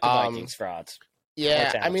 Just like the Vikings frauds.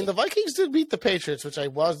 Yeah, I mean, the Vikings did beat the Patriots, which I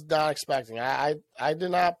was not expecting. I did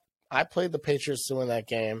not – I played the Patriots to win that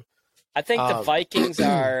game. I think the Vikings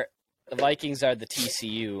are the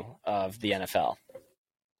TCU of the NFL.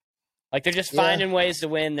 Like, they're just finding ways to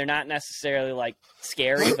win. They're not necessarily, like,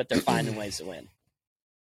 scary, but they're finding ways to win.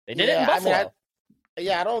 They did it in Buffalo.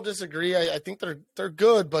 I don't disagree. I think they're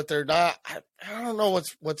good, but they're not. I don't know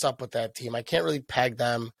what's up with that team. I can't really peg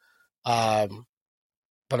them. But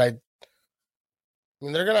I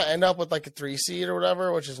mean, they're gonna end up with like a 3 seed or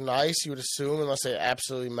whatever, which is nice. You would assume, unless they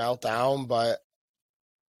absolutely melt down. But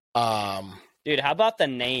dude, how about the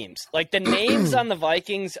names? Like the names on the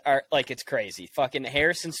Vikings are like it's crazy. Fucking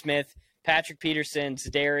Harrison Smith, Patrick Peterson,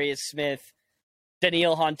 Darius Smith,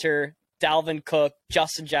 Danielle Hunter, Dalvin Cook,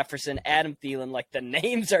 Justin Jefferson, Adam Thielen. Like, the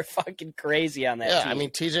names are fucking crazy on that team. I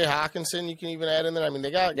mean, TJ Hawkinson, you can even add in there. I mean,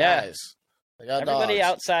 they got guys. They got everybody dogs.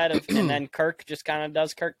 Outside of – and then Kirk just kind of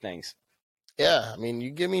does Kirk things. Yeah, I mean,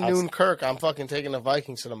 you give me noon Kirk, I'm fucking taking the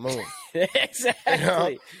Vikings to the moon.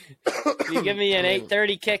 Exactly. You give me an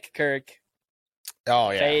 8:30 kick, Kirk.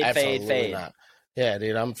 Oh, yeah. Fade. Not. Yeah,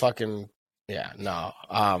 dude, I'm fucking – yeah, no.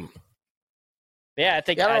 Yeah, I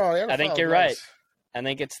think I think you're right. I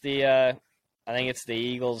think it's the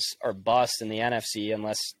Eagles or bust in the NFC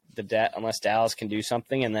unless Dallas can do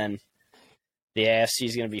something, and then the AFC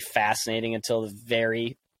is going to be fascinating until the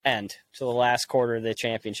very end, to the last quarter of the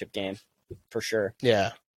championship game, for sure.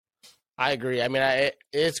 Yeah, I agree. I mean,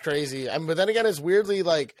 it's crazy. But then again, it's weirdly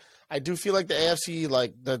like I do feel like the AFC,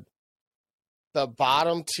 like the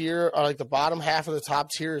bottom tier or like the bottom half of the top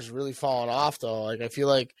tier is really falling off though. Like I feel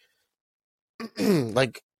like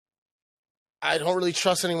like. I don't really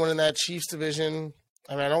trust anyone in that Chiefs division.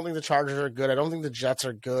 I mean, I don't think the Chargers are good. I don't think the Jets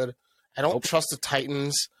are good. I don't trust the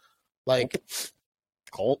Titans. Like,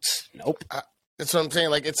 Colts? Nope. That's what I'm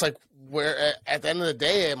saying. Like, it's like where at the end of the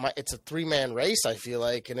day, it's a 3-man race, I feel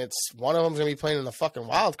like. And it's one of them's going to be playing in the fucking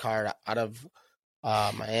wild card out of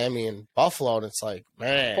Miami and Buffalo. And it's like,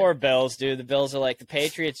 man. Poor Bills, dude. The Bills are like, the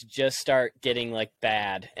Patriots just start getting, like,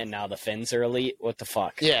 bad, and now the Finns are elite. What the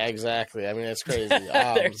fuck? Yeah, exactly. I mean, it's crazy.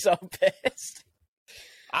 They're so pissed.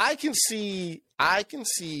 I can see,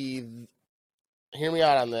 hear me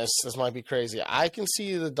out on this. This might be crazy. I can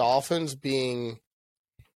see the Dolphins being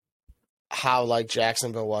how, like,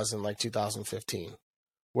 Jacksonville was in, like, 2015,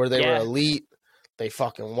 where they were elite. They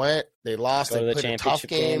fucking went. They lost. They played a tough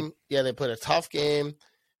game. Yeah, they played a tough game,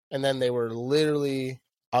 and then they were literally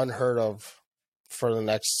unheard of for the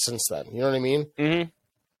next since then. You know what I mean? Mm-hmm.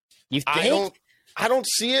 You think? I don't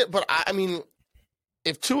see it, but I mean,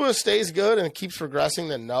 if Tua stays good and keeps progressing,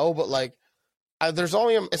 then no. But like, it's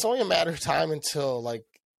only a matter of time until like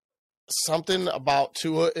something about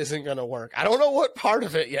Tua isn't going to work. I don't know what part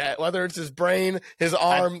of it yet. Whether it's his brain, his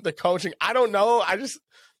arm, the coaching. I don't know.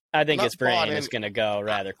 I think his brain is going to go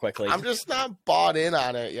rather quickly. I'm just not bought in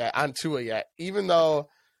on it yet, on Tua yet. Even though,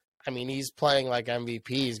 I mean, he's playing like MVP.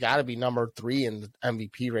 He's got to be number 3 in the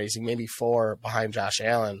MVP racing, maybe 4 behind Josh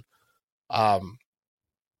Allen. But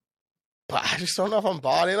I just don't know if I'm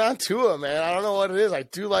bought in on Tua, man. I don't know what it is. I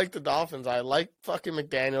do like the Dolphins. I like fucking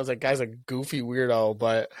McDaniels. That guy's a goofy weirdo,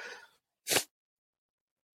 but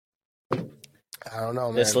I don't know,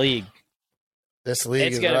 man. This league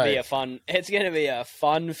it's gonna be a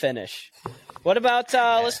fun finish. What about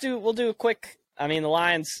we'll do a quick. I mean, the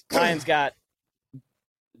Lions got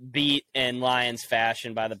beat in Lions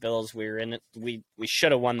fashion by the Bills. We were in it. We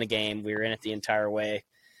should have won the game. We were in it the entire way,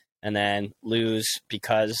 and then lose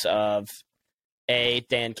because of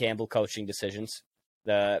Dan Campbell coaching decisions.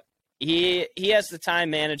 He has the time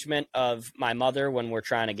management of my mother when we're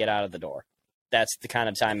trying to get out of the door. That's the kind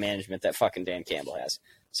of time management that fucking Dan Campbell has.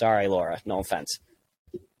 Sorry, Laura. No offense.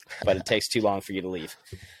 But it takes too long for you to leave.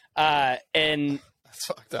 And that's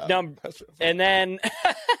fucked up. And then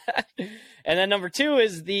number 2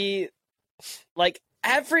 is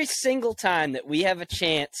every single time that we have a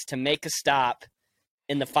chance to make a stop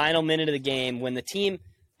in the final minute of the game when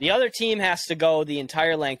the other team has to go the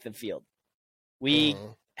entire length of the field. We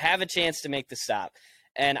have a chance to make the stop.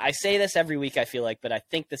 And I say this every week, I feel like, but I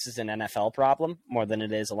think this is an NFL problem more than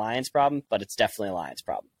it is a Lions problem, but it's definitely a Lions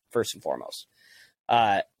problem, first and foremost.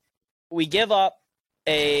 We give up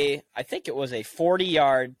I think it was a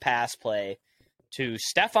 40-yard pass play to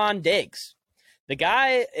Stephon Diggs. The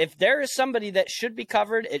guy, if there is somebody that should be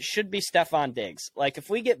covered, it should be Stephon Diggs. Like, if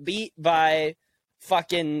we get beat by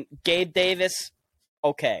fucking Gabe Davis,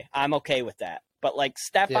 okay, I'm okay with that. But, like,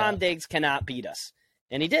 Stephon Diggs cannot beat us.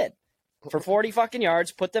 And he did. For 40 fucking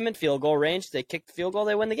yards, put them in field goal range. They kick the field goal,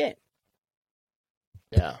 they win the game.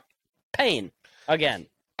 Yeah. Pain. Again.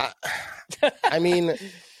 I mean,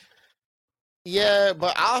 yeah,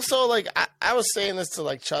 but also, like, I was saying this to,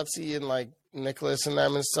 like, Chutsy and, like, Nicholas and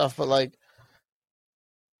them and stuff, but, like,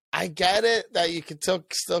 I get it that you could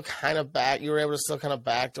still kind of you were able to still kind of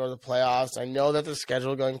backdoor the playoffs. I know that the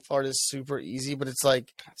schedule going forward is super easy, but it's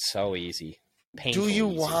like so easy. Painful do you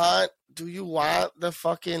easy. want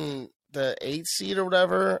the 8th seed or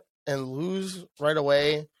whatever and lose right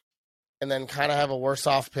away and then kind of have a worse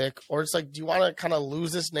off pick? Or it's like, do you want to kind of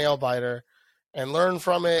lose this nail biter and learn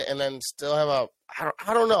from it and then still have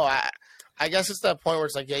I don't know. I guess it's that point where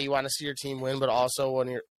it's like, yeah, you want to see your team win, but also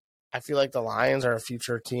I feel like the Lions are a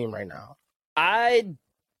future team right now.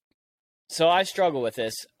 So I struggle with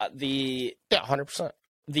this. 100%.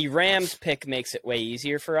 The Rams pick makes it way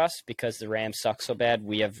easier for us because the Rams suck so bad.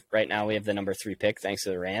 Right now we have the number 3 pick thanks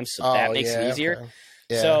to the Rams, so that makes it easier. Okay.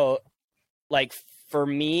 Yeah. So, like, for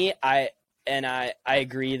me, I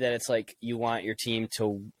agree that it's like you want your team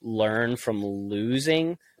to learn from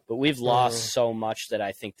losing, but we've lost so much that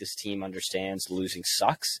I think this team understands losing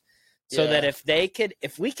sucks. So that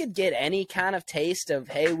if we could get any kind of taste of,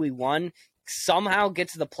 hey, we won, somehow get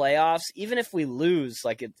to the playoffs, even if we lose,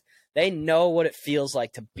 like they know what it feels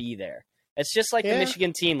like to be there. It's just like the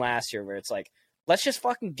Michigan team last year where it's like, let's just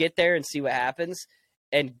fucking get there and see what happens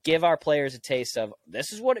and give our players a taste of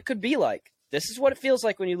this is what it could be like. This is what it feels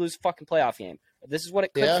like when you lose a fucking playoff game. This is what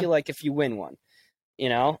it could feel like if you win one,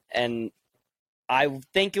 And I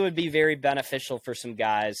think it would be very beneficial for some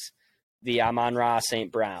guys, the Amon-Ra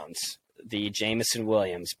St. Browns, the Jameson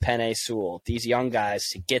Williams, Penei Sewell, these young guys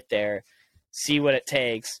to get there, see what it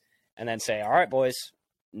takes, and then say, all right, boys,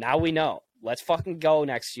 now we know. Let's fucking go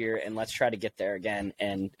next year, and let's try to get there again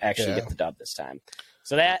and actually get the dub this time.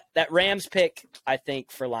 So that Rams pick, I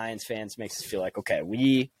think, for Lions fans makes us feel like, okay,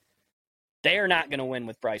 they are not going to win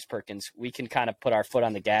with Bryce Perkins. We can kind of put our foot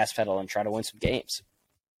on the gas pedal and try to win some games.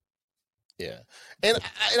 Yeah. And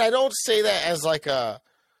I don't say that as like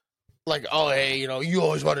oh, hey, you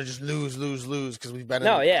always want to just lose because we've been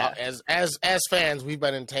as fans, we've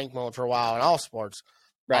been in tank mode for a while in all sports.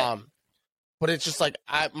 Right. But it's just like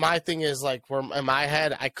my thing is like where in my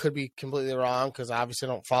head I could be completely wrong because obviously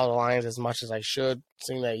I don't follow the Lions as much as I should,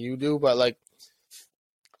 seeing that you do. But like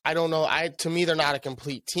I don't know. To me they're not a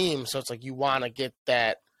complete team, so it's like you want to get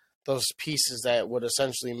those pieces that would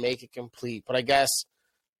essentially make it complete. But I guess.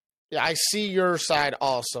 Yeah, I see your side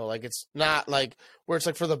also. Like, it's not like where it's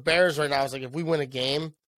like for the Bears right now, it's like if we win a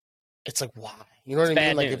game, it's like, why? You know what I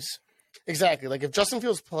mean? Like, exactly. Like, if Justin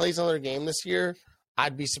Fields plays another game this year,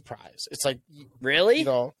 I'd be surprised. It's like, really?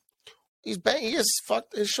 His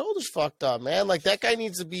shoulder's fucked up, man. Like, that guy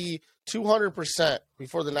needs to be 200%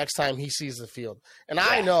 before the next time he sees the field. And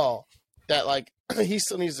I know that, like, he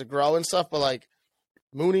still needs to grow and stuff, but, like,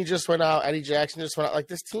 Mooney just went out. Eddie Jackson just went out. Like,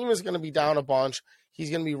 this team is going to be down a bunch. He's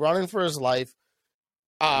going to be running for his life.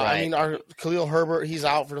 Right. I mean, our Khalil Herbert, he's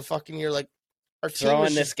out for the fucking year. Like, our team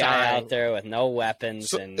throwing this guy out there with no weapons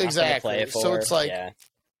and nothing to play for. So it's like,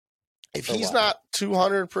 if he's not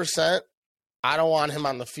 200%, I don't want him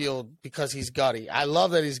on the field because he's gutty. I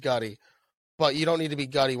love that he's gutty, but you don't need to be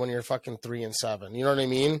gutty when you're fucking 3-7. You know what I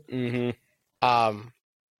mean? Mm-hmm.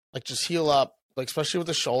 Like, just heal up. Like, especially with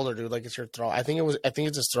the shoulder, dude. Like, it's your throw. I think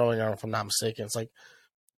it's his throwing arm, if I'm not mistaken. It's like,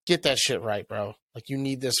 get that shit right, bro. Like, you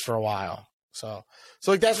need this for a while. So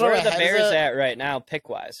like that's where the Bears at right now, pick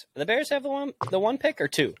wise. The Bears have the one pick or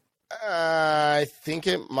 2. I think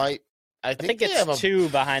it might. I think it's 2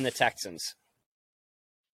 behind the Texans.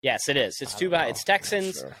 Yes, it is. It's 2 behind. It's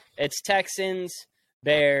Texans. Sure. It's Texans,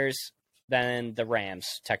 Bears, then the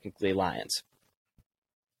Rams. Technically, Lions.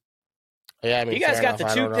 Yeah, I mean, you guys got the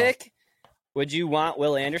 2 pick. Would you want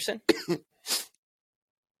Will Anderson? I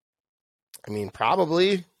mean,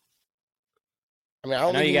 probably. I mean,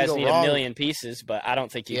 I know you guys need a million pieces, but I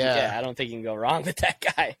don't think you can. I don't think you can go wrong with that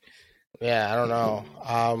guy. Yeah, I don't know.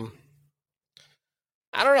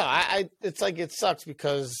 I don't know. It's like it sucks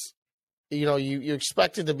because you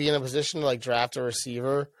expected to be in a position to like draft a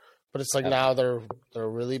receiver, but it's like now they're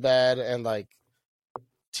really bad, and like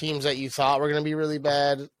teams that you thought were going to be really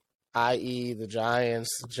bad, i.e. the Giants,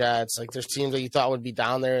 the Jets, like there's teams that you thought would be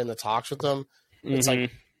down there in the talks with them. It's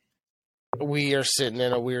like we are sitting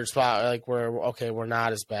in a weird spot, like we're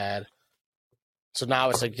not as bad. So now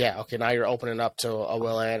it's like, yeah, okay, now you're opening up to a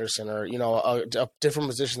Will Anderson or, a different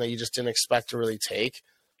position that you just didn't expect to really take.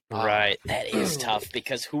 Right. That is tough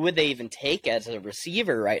because who would they even take as a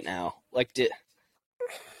receiver right now? Like, do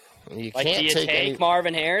you take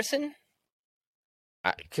Marvin Harrison?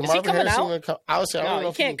 Can Marvin Harrison even come? I would say, I don't know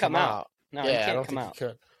if he can't come out. No, yeah, I don't think he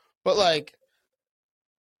could. But like,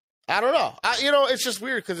 I don't know. It's just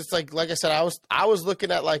weird because it's like I said, I was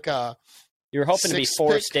looking at like a. You're hoping to be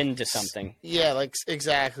forced into something. Yeah, like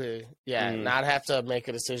exactly. Yeah, not have to make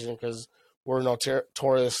a decision because we're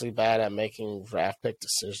notoriously bad at making draft pick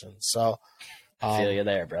decisions. So, I feel you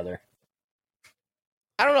there, brother.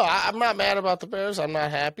 I don't know. I'm not mad about the Bears. I'm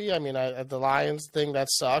not happy. I mean, the Lions thing, that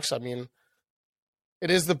sucks. I mean,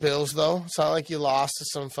 it is the Bills, though. It's not like you lost to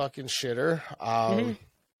some fucking shitter.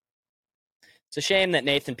 It's a shame that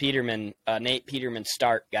Nate Peterman's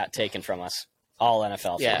start got taken from us. All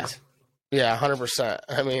NFL fans. Yeah, 100%.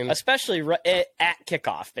 I mean, especially at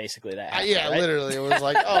kickoff, basically. That happened, right? Literally, it was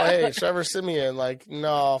like, oh, hey, Trevor Siemian. Like,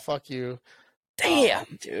 no, fuck you. Damn,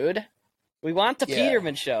 dude. We want the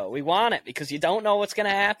Peterman show. We want it because you don't know what's going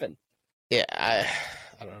to happen. Yeah, I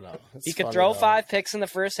don't know. He could throw 5 picks in the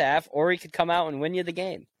first half, or he could come out and win you the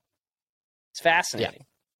game. It's fascinating.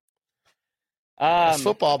 Yeah. That's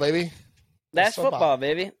football, baby. That's football,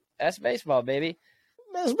 baby. That's baseball, baby.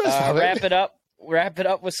 That's baseball, baby. Wrap it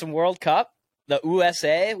up with some World Cup. The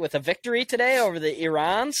USA with a victory today over the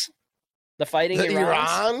Irans. The fighting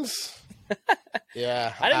Irans.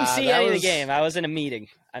 Yeah. I didn't see any of the game. I was in a meeting.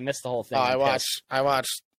 I missed the whole thing. I watched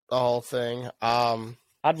the whole thing.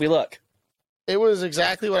 How'd we look? It was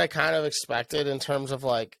exactly what I kind of expected in terms of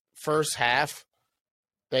like first half.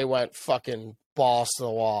 They went fucking balls to the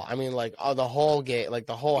wall. I mean, like the whole game, like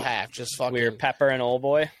the whole half, just fucking. We were Pepper and Old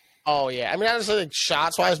Boy. Oh yeah, I mean, I just like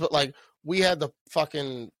shots wise, but like we had the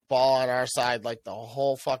fucking ball on our side like the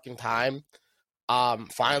whole fucking time.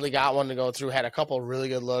 Finally got one to go through. Had a couple of really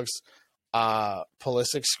good looks.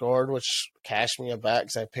 Pulisic scored, which cashed me a bet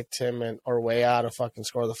because I picked him or way out to fucking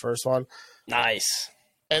score the first one. Nice.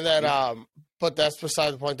 And then, but that's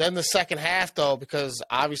beside the point. Then the second half, though, because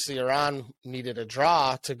obviously Iran needed a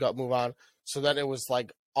draw to move on. So then it was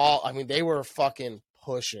like they were fucking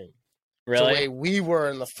pushing. Really? The way we were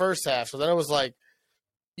in the first half. So then it was like,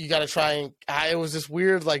 you got to try and it was this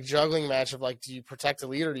weird like juggling match of like, do you protect the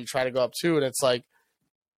lead or do you try to go up two? And it's like,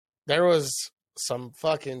 there was some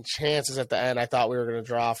fucking chances at the end. I thought we were going to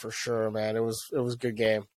draw for sure, man. It was a good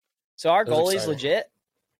game. So our goalie's legit?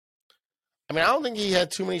 I mean, I don't think he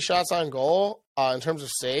had too many shots on goal in terms of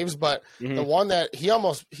saves, but the one that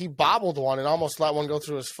he bobbled one and almost let one go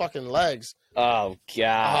through his fucking legs. Oh,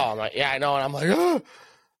 God. Oh, yeah, I know. And I'm like, oh.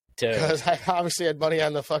 Because I obviously had money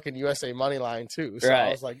on the fucking USA money line, too. So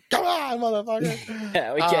I was like, come on, motherfucker.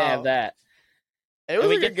 Yeah, we can't have that. It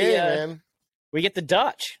was a good game, man. We get the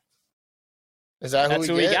Dutch. Is that That's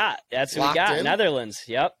who we got? That's who we got. In? Netherlands.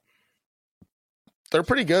 Yep. They're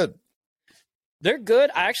pretty good. They're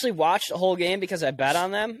good. I actually watched the whole game because I bet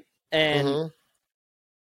on them. And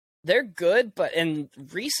they're good, but in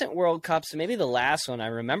recent World Cups, maybe the last one, I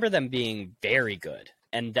remember them being very good.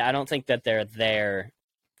 And I don't think that they're there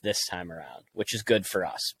this time around, which is good for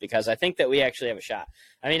us because I think that we actually have a shot.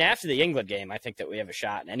 I mean, after the England game, I think that we have a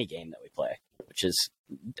shot in any game that we play, which is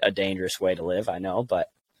a dangerous way to live, I know, but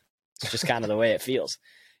it's just kind of the way it feels.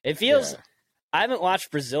 It feels I haven't watched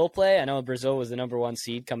Brazil play. I know Brazil was the number 1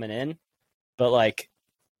 seed coming in, but like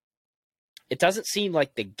it doesn't seem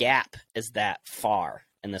like the gap is that far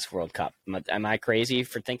in this World Cup. Am I crazy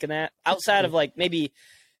for thinking that? Outside of like maybe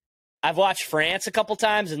I've watched France a couple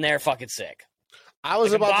times and they're fucking sick. I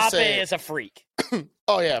was about Mbappe to say is a freak.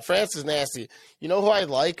 Oh yeah, France is nasty. You know who I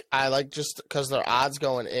like? I like just because their odds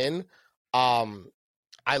going in.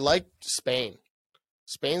 I like Spain.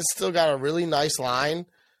 Spain's still got a really nice line.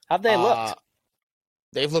 How've they looked?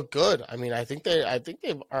 They've looked good. I mean, I think they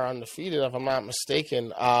are undefeated if I'm not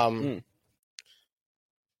mistaken. And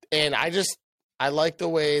I like the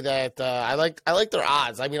way that I like their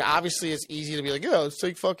odds. I mean, obviously it's easy to be like, let's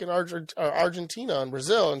take fucking Argentina and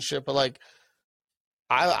Brazil and shit, but like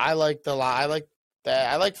I like that.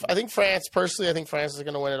 I think France personally. I think France is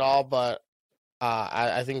going to win it all, but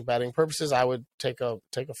I think betting purposes, I would take a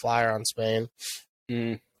flyer on Spain.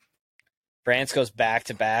 France goes back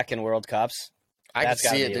to back in World Cups. That's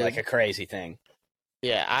got to be like a crazy thing.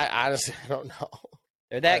 Yeah, I honestly don't know.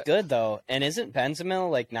 They're that good though, and isn't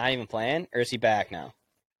Benzema like not even playing, or is he back now?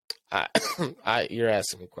 You're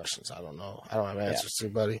asking me questions I don't know. I don't have answers to,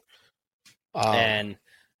 buddy. And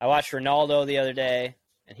I watched Ronaldo the other day,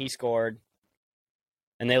 and he scored,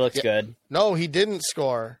 and they looked good. No, he didn't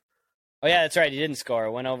score. Oh yeah, that's right. He didn't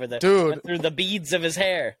score. Went through the beads of his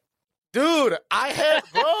hair. Dude, I had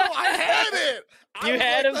it. You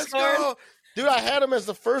had him score? Dude, I had him as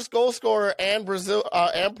the first goal scorer and Brazil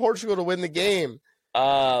and Portugal to win the game.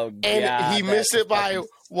 Oh, and he missed it by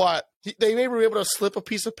what? They maybe were able to slip a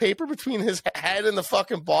piece of paper between his head and the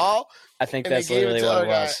fucking ball. I think that's literally what it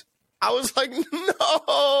was. I was like,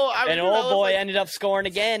 no. And old boy ended up scoring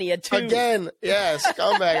again. He had 2. Again, yes,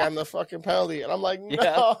 scumbag on the fucking penalty. And I'm like, no.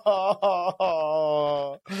 Yeah.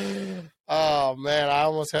 Oh, man, I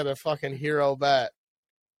almost had a fucking hero bet.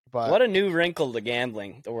 But what a new wrinkle to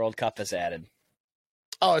gambling the World Cup has added.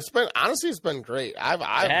 Oh, it's been great.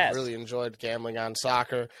 I've really enjoyed gambling on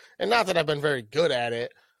soccer. And not that I've been very good at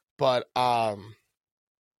it, but yeah,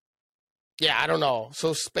 I don't know.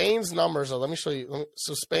 So Spain's numbers, let me show you.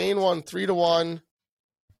 So Spain won 3-1,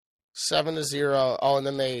 7-0. Oh, and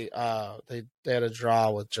then they had a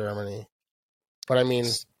draw with Germany. But I mean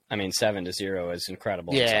 7-0 is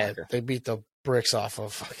incredible. Yeah, in soccer. they beat the bricks off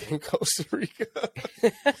of fucking Costa Rica.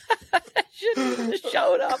 Shouldn't have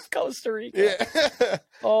showed up, Costa Rica. Yeah.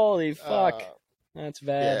 Holy fuck. That's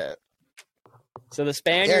bad. Yeah. So the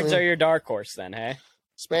Spaniards are your dark horse then, hey?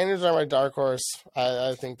 Spaniards are my dark horse.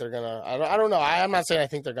 I think they're gonna. I don't know. I'm not saying I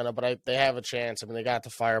think they're gonna, but they have a chance. I mean, they got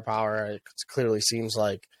the firepower. It clearly seems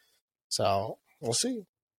like. So we'll see.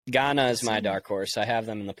 Ghana is my dark horse. I have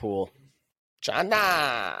them in the pool.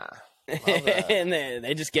 Ghana. And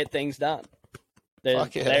they just get things done.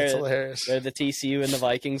 Fuck yeah, that's hilarious. They're the TCU and the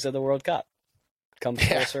Vikings of the World Cup. Comes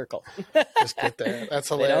full circle. Just get there. That's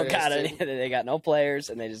hilarious. They got no players,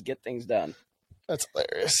 and they just get things done. That's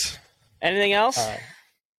hilarious. Anything else?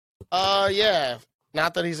 Yeah.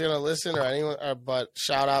 Not that he's gonna listen or anyone, but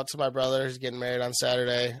shout out to my brother. He's getting married on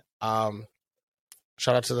Saturday.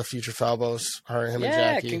 Shout out to the future Falbos, him and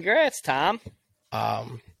Jackie. Yeah, congrats, Tom.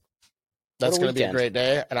 That's gonna be a great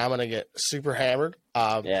day, and I'm gonna get super hammered.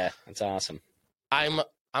 Yeah, that's awesome.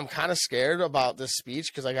 I'm kind of scared about this speech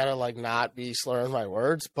because I gotta not be slurring my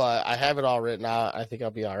words, but I have it all written out. I think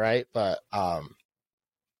I'll be all right, but I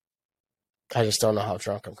just don't know how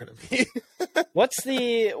drunk I'm gonna be. What's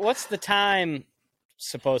the time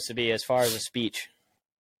supposed to be as far as a speech?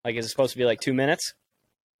 Is it supposed to be 2 minutes?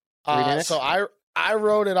 3 minutes? So I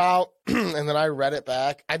wrote it out and then I read it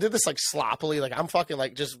back. I did this sloppily, I'm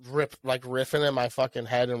fucking just riffing in my fucking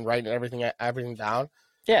head and writing everything down.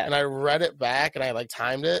 Yeah. And I read it back and I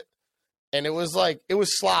timed it, and it was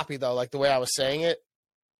sloppy though, the way I was saying it.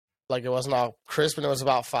 It wasn't all crisp, and it was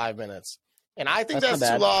about 5 minutes. And I think that's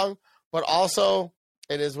too long, but also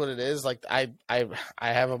it is what it is. I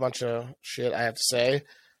have a bunch of shit I have to say.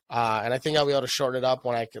 And I think I'll be able to shorten it up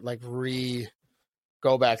when I could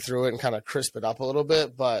go back through it and kind of crisp it up a little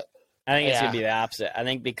bit. But I think it's going to be the opposite. I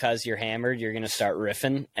think because you're hammered, you're going to start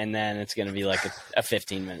riffing, and then it's going to be a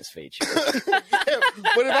 15-minute speech.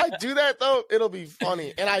 But if I do that, though, it'll be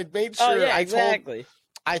funny. And I made sure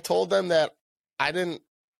I told them that I didn't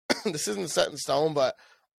 – this isn't set in stone, but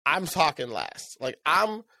I'm talking last.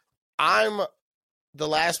 I'm the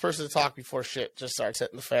last person to talk before shit just starts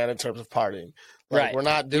hitting the fan in terms of partying. Right. We're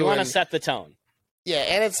not doing – you want to set the tone. Yeah,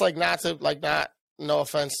 and it's not – no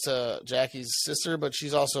offense to Jackie's sister, but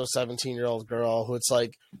she's also a 17-year-old girl who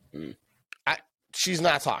she's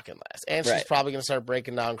not talking last. And she's probably going to start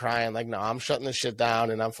breaking down crying no, I'm shutting this shit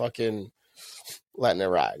down and I'm fucking letting it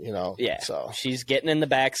ride, Yeah. So she's getting in the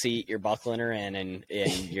back seat, you're buckling her in, and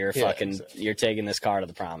you're you're taking this car to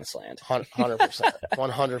the promised land. 100%.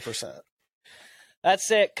 100%.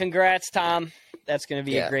 That's it. Congrats, Tom. That's going to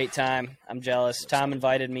be a great time. I'm jealous. Tom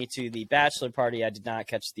invited me to the bachelor party. I did not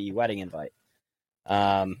catch the wedding invite.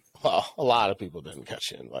 Well, a lot of people didn't catch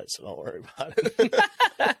the invite, so don't worry about it.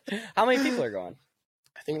 How many people are going?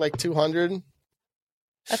 I think 200.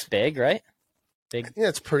 That's big, right? Big. I think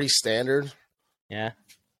that's pretty standard. Yeah.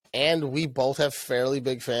 And we both have fairly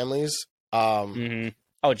big families. Mm-hmm.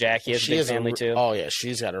 Oh, Jackie has a big family too. Oh yeah,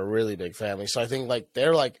 she's got a really big family. So I think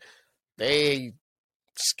they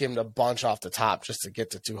skimmed a bunch off the top just to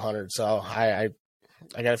get to 200. So I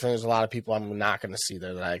got a feeling there's a lot of people I'm not going to see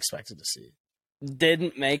there that I expected to see.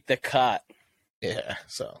 Didn't make the cut. Yeah,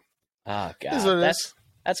 so. Oh god,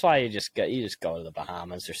 that's why you just go to the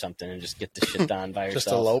Bahamas or something and just get the shit done by yourself. Just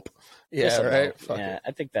elope. Yeah, right. Yeah,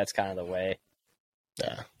 I think that's kind of the way.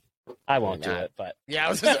 Yeah, I won't do it, but yeah, I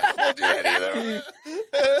won't do it either.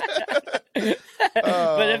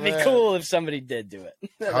 But it'd be cool if somebody did do it.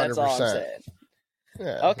 That's 100%. All I'm saying.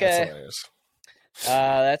 Yeah. Okay.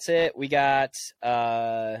 That's it. We got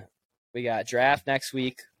We got draft next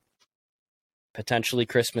week. Potentially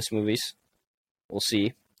Christmas movies. We'll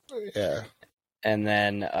see. Yeah. And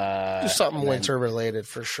then do something winter related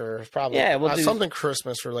for sure. Probably. Yeah, we'll do something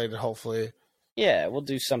Christmas related. Hopefully. Yeah, we'll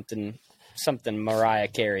do something Mariah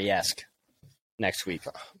Carey-esque next week.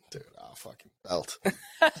 Dude, I'll fucking belt.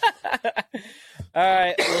 All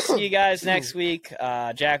right, we'll see you guys next week.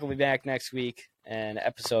 Jack will be back next week, and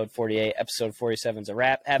episode 48, episode 47 is a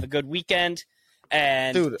wrap. Have a good weekend,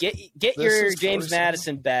 and Dude, get your James 47?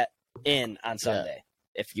 Madison bet in on Sunday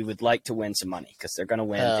if you would like to win some money, because they're going to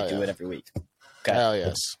win. They do it every week. Okay. Hell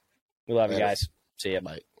yes. We love you guys. See ya.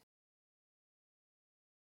 Bye.